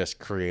just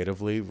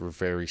creatively, we're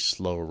very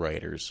slow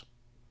writers.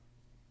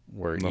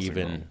 Where Nothing wrong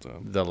even with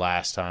that. the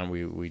last time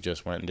we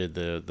just went and did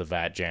the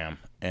VAT jam,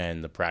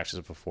 and the practice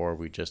before,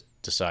 we just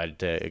decided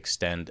to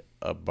extend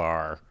a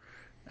bar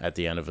at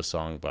the end of a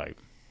song by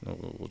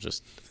we'll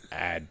just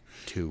add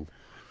two.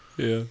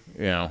 Yeah. You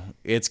know,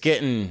 it's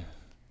getting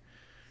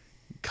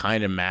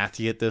kind of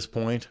mathy at this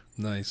point,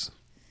 Nice.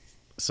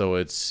 so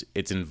it's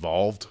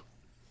involved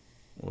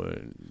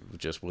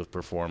just with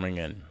performing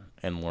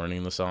and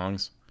learning the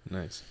songs.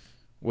 Nice.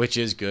 Which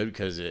is good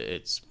because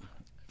it's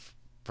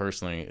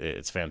personally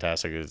it's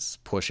fantastic. It's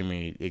pushing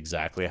me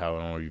exactly how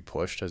I want to be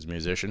pushed as a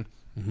musician,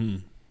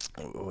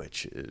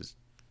 which is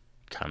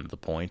kind of the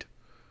point.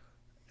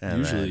 And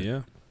Usually,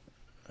 then,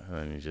 and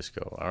then you just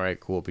go, all right,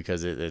 cool,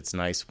 because it's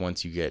nice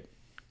once you get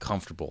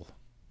comfortable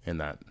in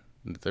that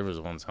There was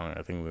one song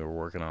I think we were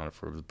working on it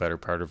for the better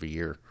part of a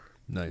year.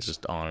 Nice.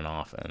 Just on and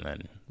off. And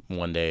then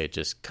one day it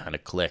just kind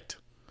of clicked.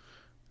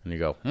 And you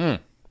go,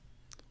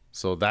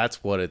 So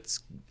that's what it's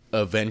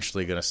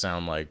eventually going to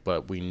sound like,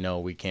 but we know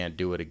we can't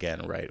do it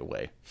again right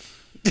away.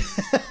 That's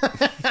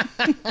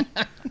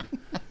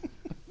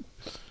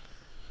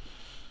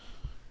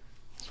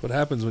what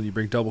happens when you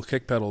bring double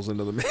kick pedals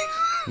into the mix.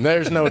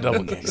 There's no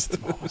double kicks at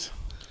the moment.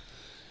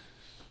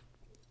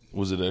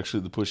 Was it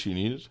actually the push you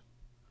needed?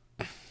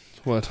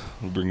 What?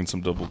 We're bringing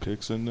some double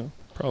kicks in now?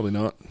 Probably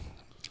not.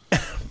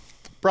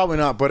 Probably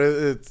not, but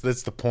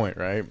it's the point,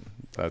 right?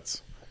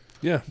 That's...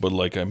 Yeah. But,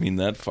 like, I mean,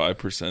 that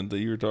 5% that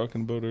you were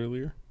talking about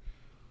earlier,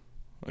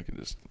 I can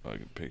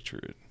picture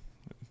it.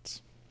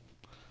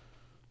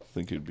 I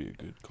think it'd be a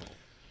good call.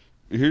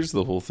 Here's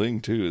the whole thing,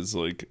 too, is,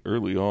 like,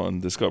 early on,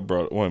 this got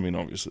brought... Well, I mean,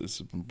 obviously, this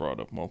has been brought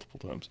up multiple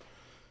times.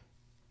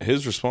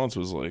 His response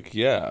was like,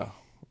 yeah,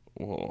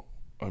 well,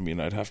 I mean,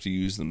 I'd have to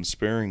use them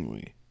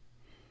sparingly.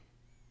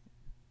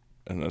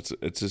 And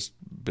it's just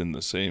been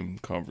the same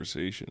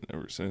conversation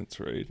ever since,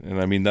 right?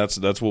 And, I mean,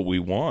 that's what we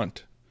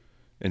want.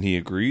 And he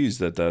agrees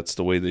that that's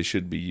the way they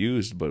should be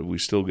used, but we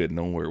still get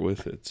nowhere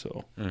with it,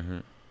 so... Mm-hmm.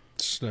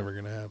 It's never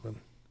going to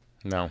happen.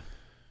 No.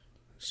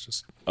 It's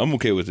just... I'm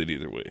okay with it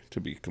either way, to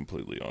be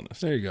completely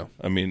honest. There you go.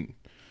 I mean,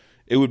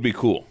 it would be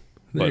cool.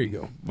 There you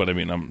go. But I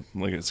mean, I'm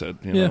like I said,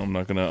 you know, I'm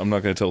not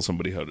gonna tell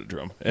somebody how to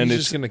drum. And he's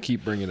it's just gonna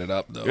keep bringing it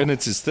up, though. And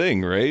it's his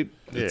thing, right?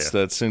 Yeah. It's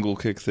that single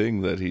kick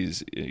thing that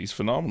he's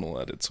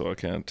phenomenal at it. So I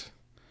can't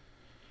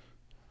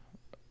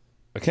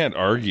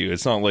argue.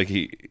 It's not like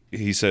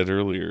he said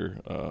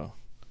earlier,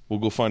 we'll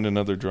go find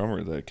another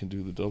drummer that can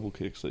do the double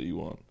kicks that you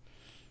want.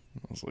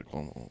 I was like,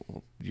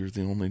 well, you're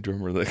the only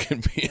drummer that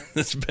can be in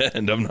this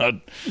band. I'm not.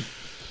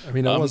 I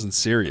mean, I wasn't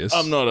serious.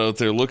 I'm not out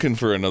there looking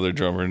for another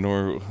drummer.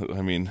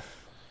 I mean,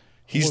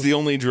 he's the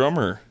only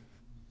drummer.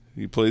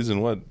 He plays in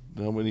what?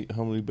 How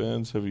many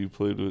bands have you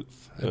played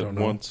with at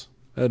once?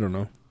 I don't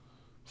know.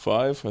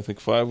 5? I think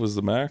 5 was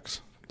the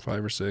max.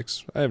 5 or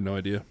 6. I have no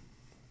idea.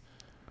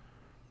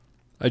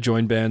 I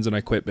joined bands and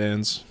I quit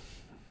bands.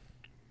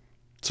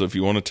 So if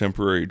you want a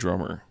temporary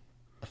drummer,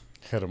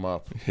 hit him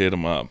up.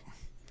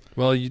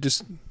 Well, you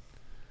just...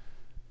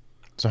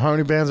 So how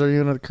many bands are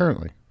you in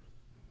currently?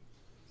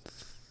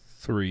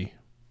 3.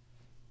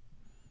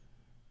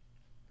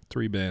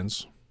 3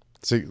 bands.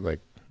 So, like,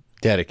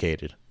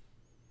 dedicated.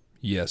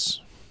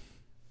 Yes.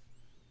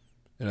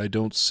 And I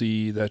don't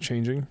see that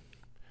changing.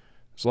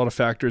 There's a lot of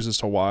factors as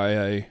to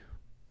why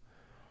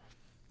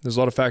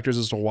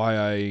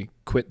I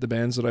quit the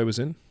bands that I was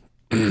in.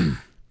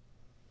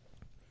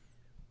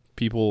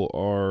 People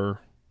are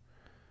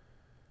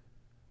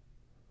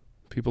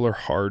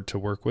hard to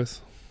work with.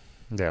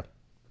 Yeah.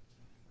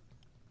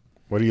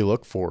 What do you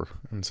look for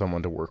in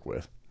someone to work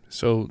with?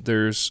 So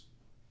there's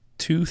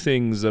 2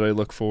 things that I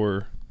look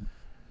for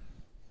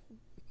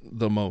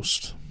the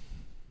most.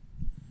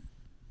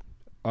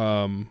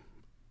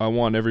 I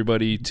want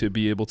everybody to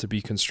be able to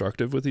be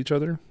constructive with each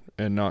other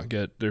and not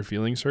get their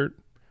feelings hurt.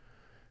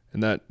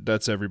 And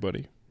that's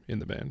everybody in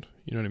the band.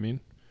 You know what I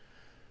mean?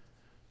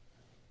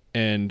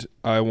 And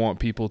I want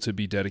people to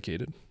be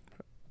dedicated.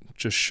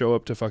 Just show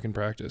up to fucking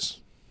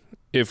practice.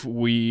 If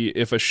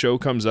a show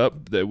comes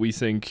up that we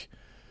think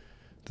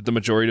that the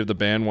majority of the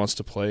band wants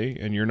to play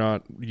and you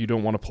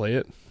don't want to play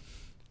it,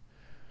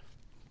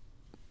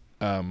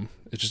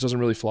 it just doesn't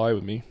really fly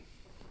with me.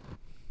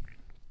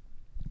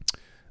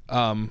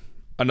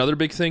 Another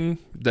big thing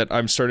that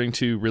I'm starting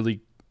to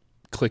really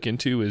click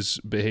into is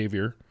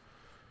behavior,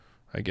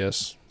 I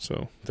guess.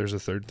 So there's a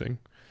third thing.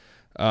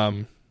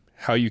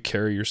 How you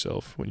carry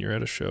yourself when you're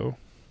at a show.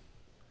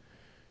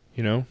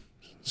 You know,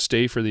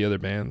 stay for the other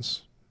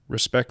bands.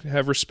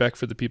 Have respect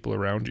for the people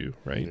around you,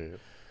 right?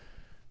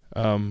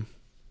 Yeah.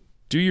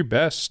 Do your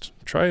best.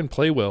 Try and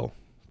play well.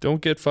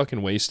 Don't get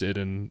fucking wasted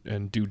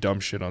and do dumb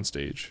shit on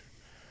stage.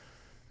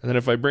 And then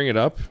if I bring it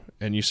up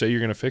and you say you're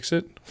going to fix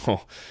it,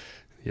 oh,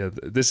 yeah,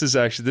 this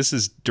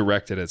is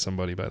directed at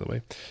somebody, by the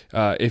way.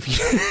 If you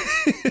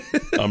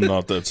I'm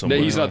not that somebody.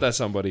 No, he's not that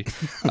somebody.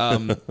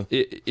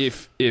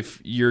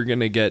 If you're going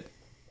to get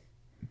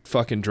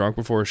fucking drunk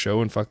before a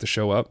show and fuck the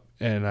show up,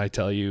 and I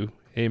tell you,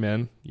 hey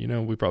man, you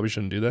know, we probably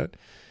shouldn't do that.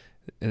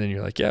 And then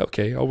you're like, yeah,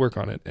 okay, I'll work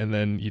on it. And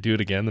then you do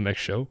it again the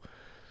next show.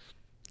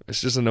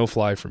 It's just a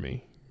no-fly for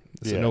me.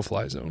 It's a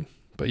no-fly zone.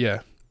 But yeah,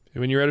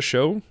 when you're at a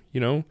show,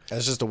 you know.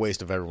 That's just a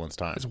waste of everyone's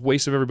time. It's a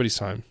waste of everybody's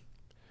time.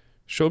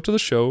 Show up to the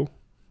show.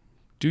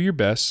 Do your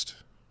best.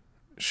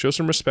 Show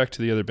some respect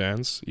to the other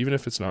bands, even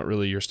if it's not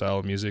really your style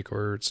of music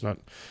or if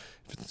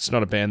it's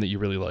not a band that you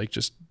really like.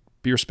 Just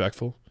be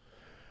respectful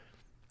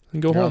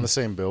and go You're home. on the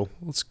same bill.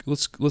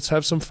 Let's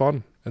have some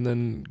fun and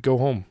then go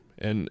home,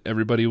 and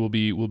everybody will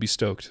be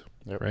stoked,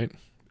 right?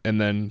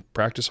 And then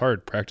practice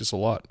hard, practice a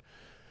lot,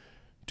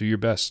 do your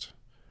best.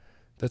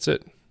 That's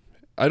it.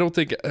 I don't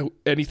think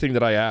anything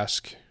that I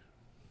ask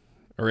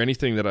or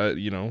anything that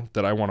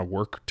I want to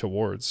work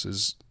towards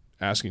is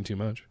asking too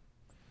much.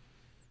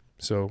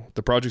 So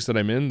the projects that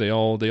I'm in, they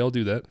all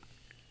do that.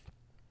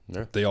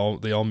 Yeah. They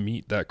all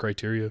meet that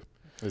criteria.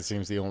 It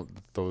seems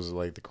those are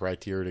like the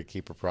criteria to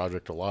keep a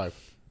project alive.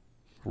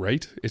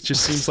 Right? It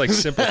just seems like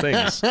simple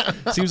things.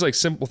 Seems like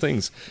simple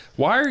things.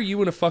 Why are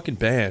you in a fucking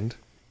band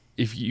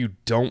if you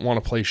don't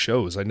want to play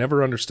shows? I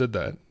never understood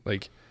that.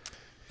 Like,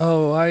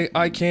 oh,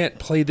 I can't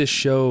play this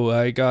show.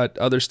 I got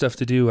other stuff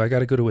to do. I got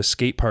to go to a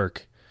skate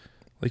park.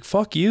 Like,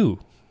 fuck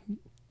you.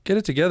 Get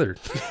it together.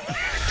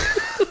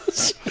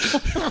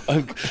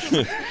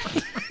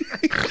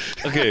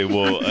 Okay,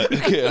 well,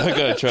 I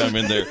gotta chime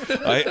in there.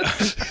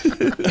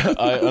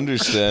 I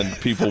understand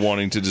people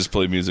wanting to just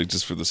play music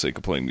just for the sake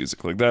of playing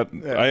music like that.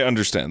 Yeah. I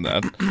understand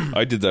that.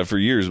 I did that for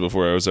years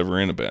before I was ever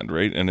in a band,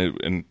 right?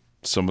 And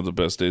some of the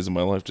best days of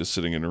my life just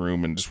sitting in a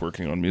room and just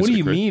working on music. What do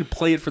you mean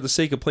play it for the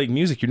sake of playing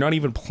music? You're not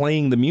even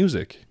playing the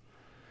music.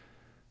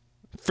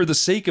 For the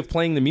sake of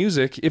playing the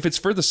music, if it's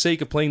for the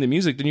sake of playing the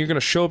music, then you're going to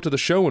show up to the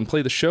show and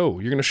play the show.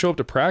 You're going to show up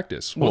to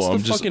practice. What's the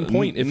fucking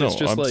point if it's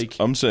just like...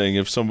 I'm saying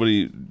if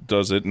somebody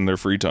does it in their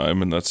free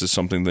time and that's just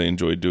something they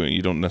enjoy doing,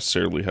 you don't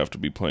necessarily have to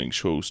be playing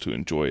shows to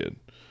enjoy it.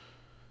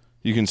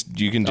 You can jam.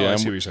 You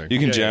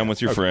can jam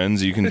with your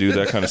friends. You can do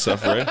that kind of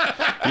stuff, right?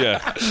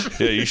 Yeah.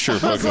 You sure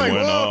fucking went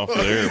off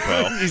there,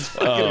 pal. He's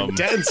fucking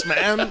intense,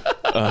 man.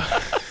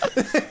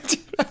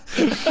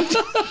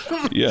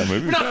 Yeah,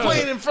 maybe. You're not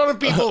playing in front of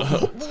people.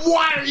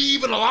 Why are you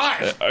even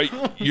alive?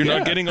 You're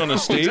not getting on a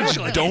stage.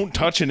 Exactly. Don't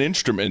touch an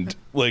instrument.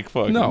 Like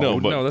fuck. No,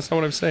 that's not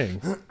what I'm saying.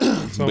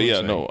 But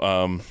yeah,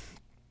 no.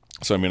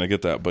 So I mean, I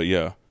get that, but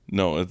yeah,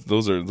 no.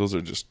 Those are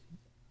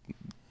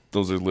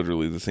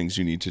literally the things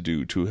you need to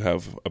do to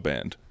have a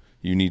band.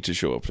 You need to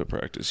show up to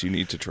practice. You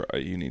need to try.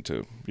 You need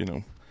to,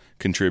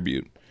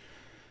 contribute.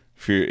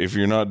 If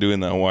you're not doing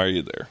that, why are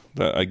you there?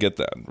 I get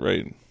that,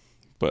 right?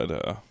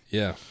 But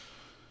yeah.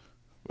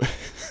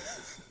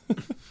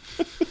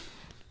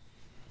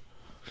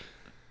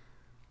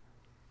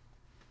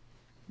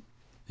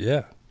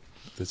 Yeah,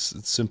 it's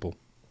simple.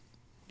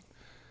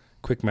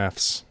 Quick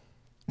maths.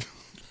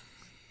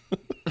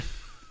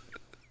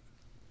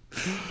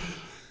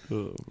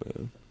 Oh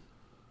man,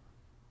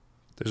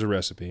 there's a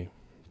recipe.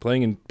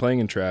 Playing in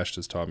Trashed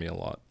has taught me a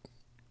lot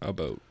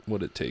about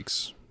what it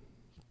takes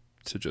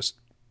to just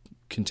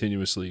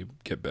continuously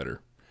get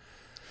better,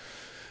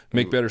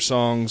 make better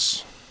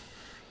songs.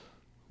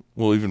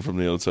 Well, even from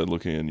the outside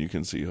looking in, you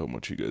can see how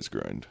much you guys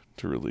grind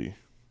to really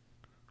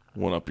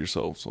one up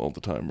yourselves all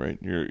the time, right?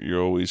 You're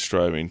always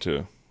striving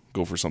to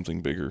go for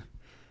something bigger.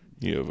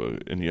 You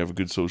have a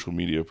good social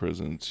media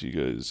presence. You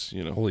guys,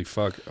 Holy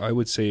fuck! I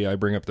would say I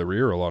bring up the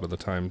rear a lot of the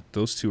time.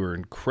 Those two are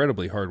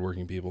incredibly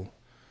hardworking people.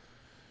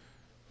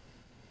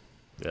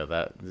 Yeah,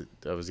 that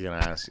I was gonna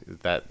ask.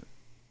 That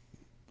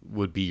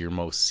would be your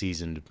most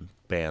seasoned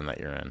band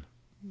that you're in.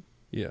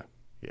 Yeah.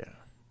 Yeah.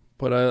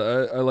 But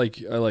I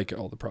like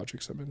all the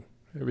projects I'm in.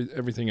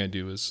 Everything I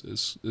do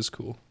is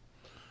cool.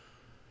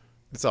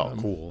 It's all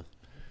cool.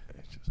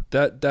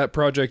 That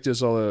project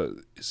that's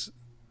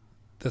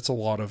a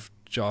lot of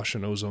Josh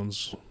and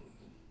Ozone's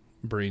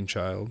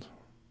brainchild.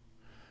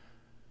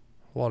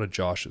 A lot of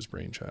Josh's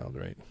brainchild,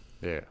 right?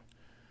 Yeah.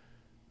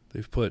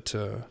 They've put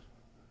a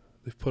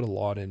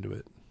lot into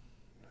it.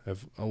 I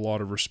have a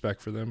lot of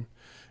respect for them,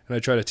 and I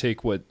try to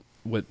take what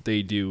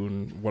they do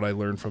and what I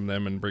learn from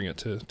them and bring it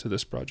to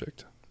this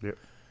project. Yep.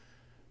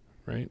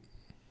 Right.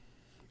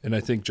 And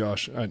I think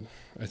Josh, I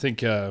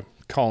think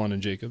Colin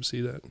and Jacob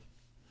see that.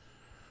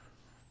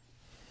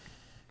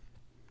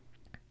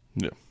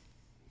 Yeah,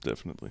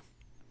 definitely.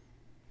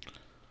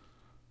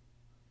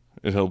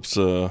 It helps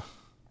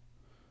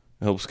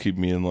keep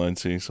me in line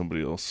seeing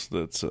somebody else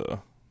that's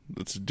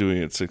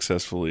doing it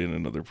successfully in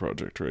another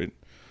project, right?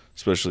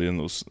 Especially in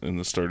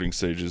the starting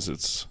stages.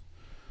 It's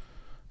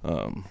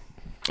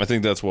I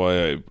think that's why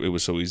it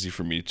was so easy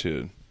for me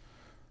to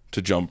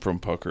jump from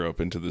Pucker Up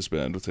into this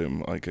band with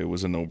him. Like, it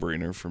was a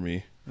no-brainer for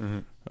me.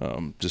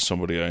 Mm-hmm. Just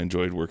somebody I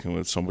enjoyed working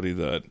with, somebody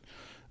that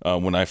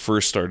when I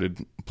first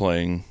started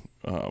playing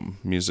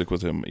music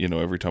with him,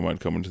 every time I'd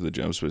come into the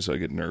jam space, I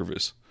get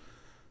nervous.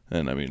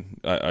 And I mean,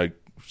 I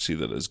see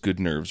that as good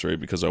nerves, right?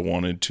 Because I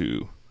wanted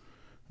to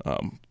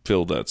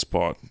fill that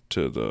spot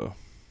to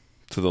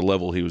the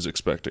level he was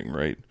expecting,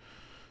 right?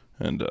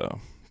 And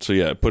so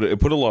yeah, it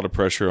put a lot of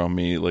pressure on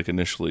me, like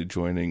initially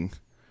joining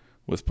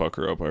with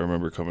Pucker Up. I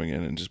remember coming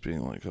in and just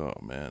being like, oh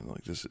man,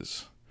 like this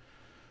is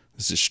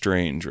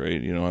strange,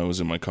 right? I was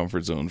in my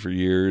comfort zone for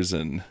years,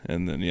 and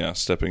then yeah,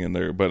 stepping in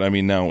there. But I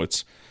mean, now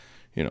it's,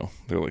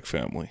 they're like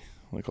family,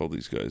 like all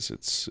these guys.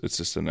 It's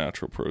just a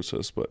natural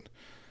process. But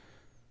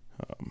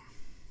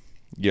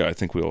yeah, I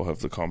think we all have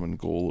the common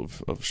goal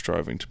of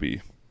striving to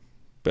be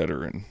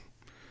better and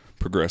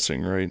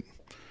progressing, right?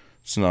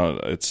 It's not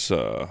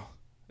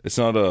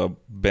a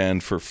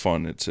band for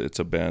fun. It's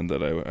a band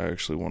that I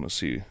actually want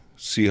to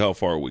see how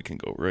far we can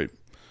go, right?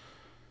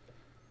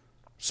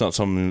 It's not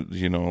something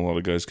a lot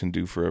of guys can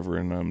do forever,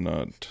 and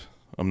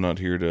I'm not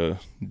here to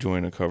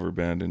join a cover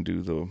band and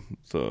do the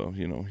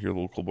your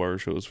local bar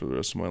shows for the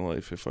rest of my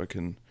life. If I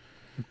can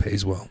It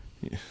pays well.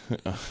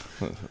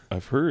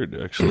 I've heard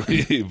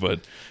actually,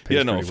 but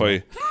yeah, no.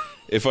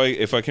 If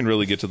I can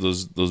really get to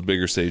those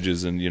bigger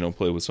stages and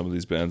play with some of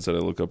these bands that I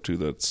look up to,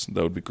 that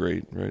would be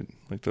great, right?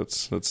 Like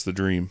that's the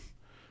dream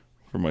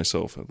for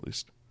myself, at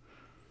least.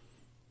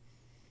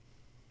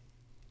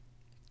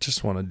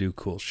 Just want to do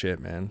cool shit,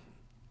 man.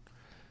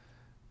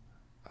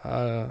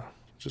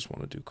 Just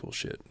want to do cool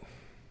shit,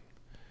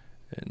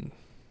 and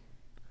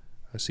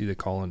I see that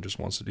Colin just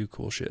wants to do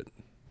cool shit.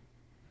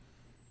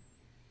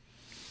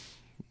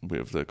 We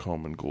have that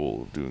common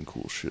goal of doing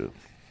cool shit.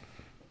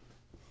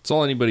 It's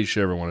all anybody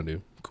should ever want to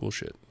do. Cool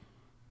shit.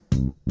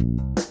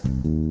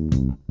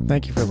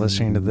 Thank you for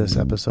listening to this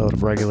episode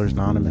of Regulars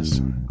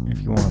Anonymous.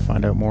 If you want to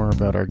find out more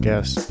about our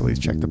guests, please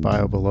check the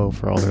bio below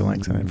for all their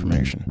links and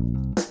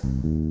information.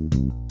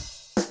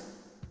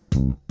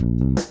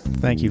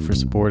 Thank you for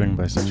supporting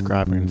by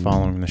subscribing and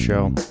following the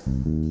show.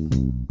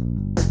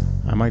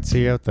 I might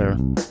see you out there,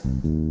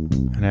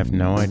 and have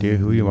no idea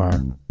who you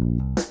are.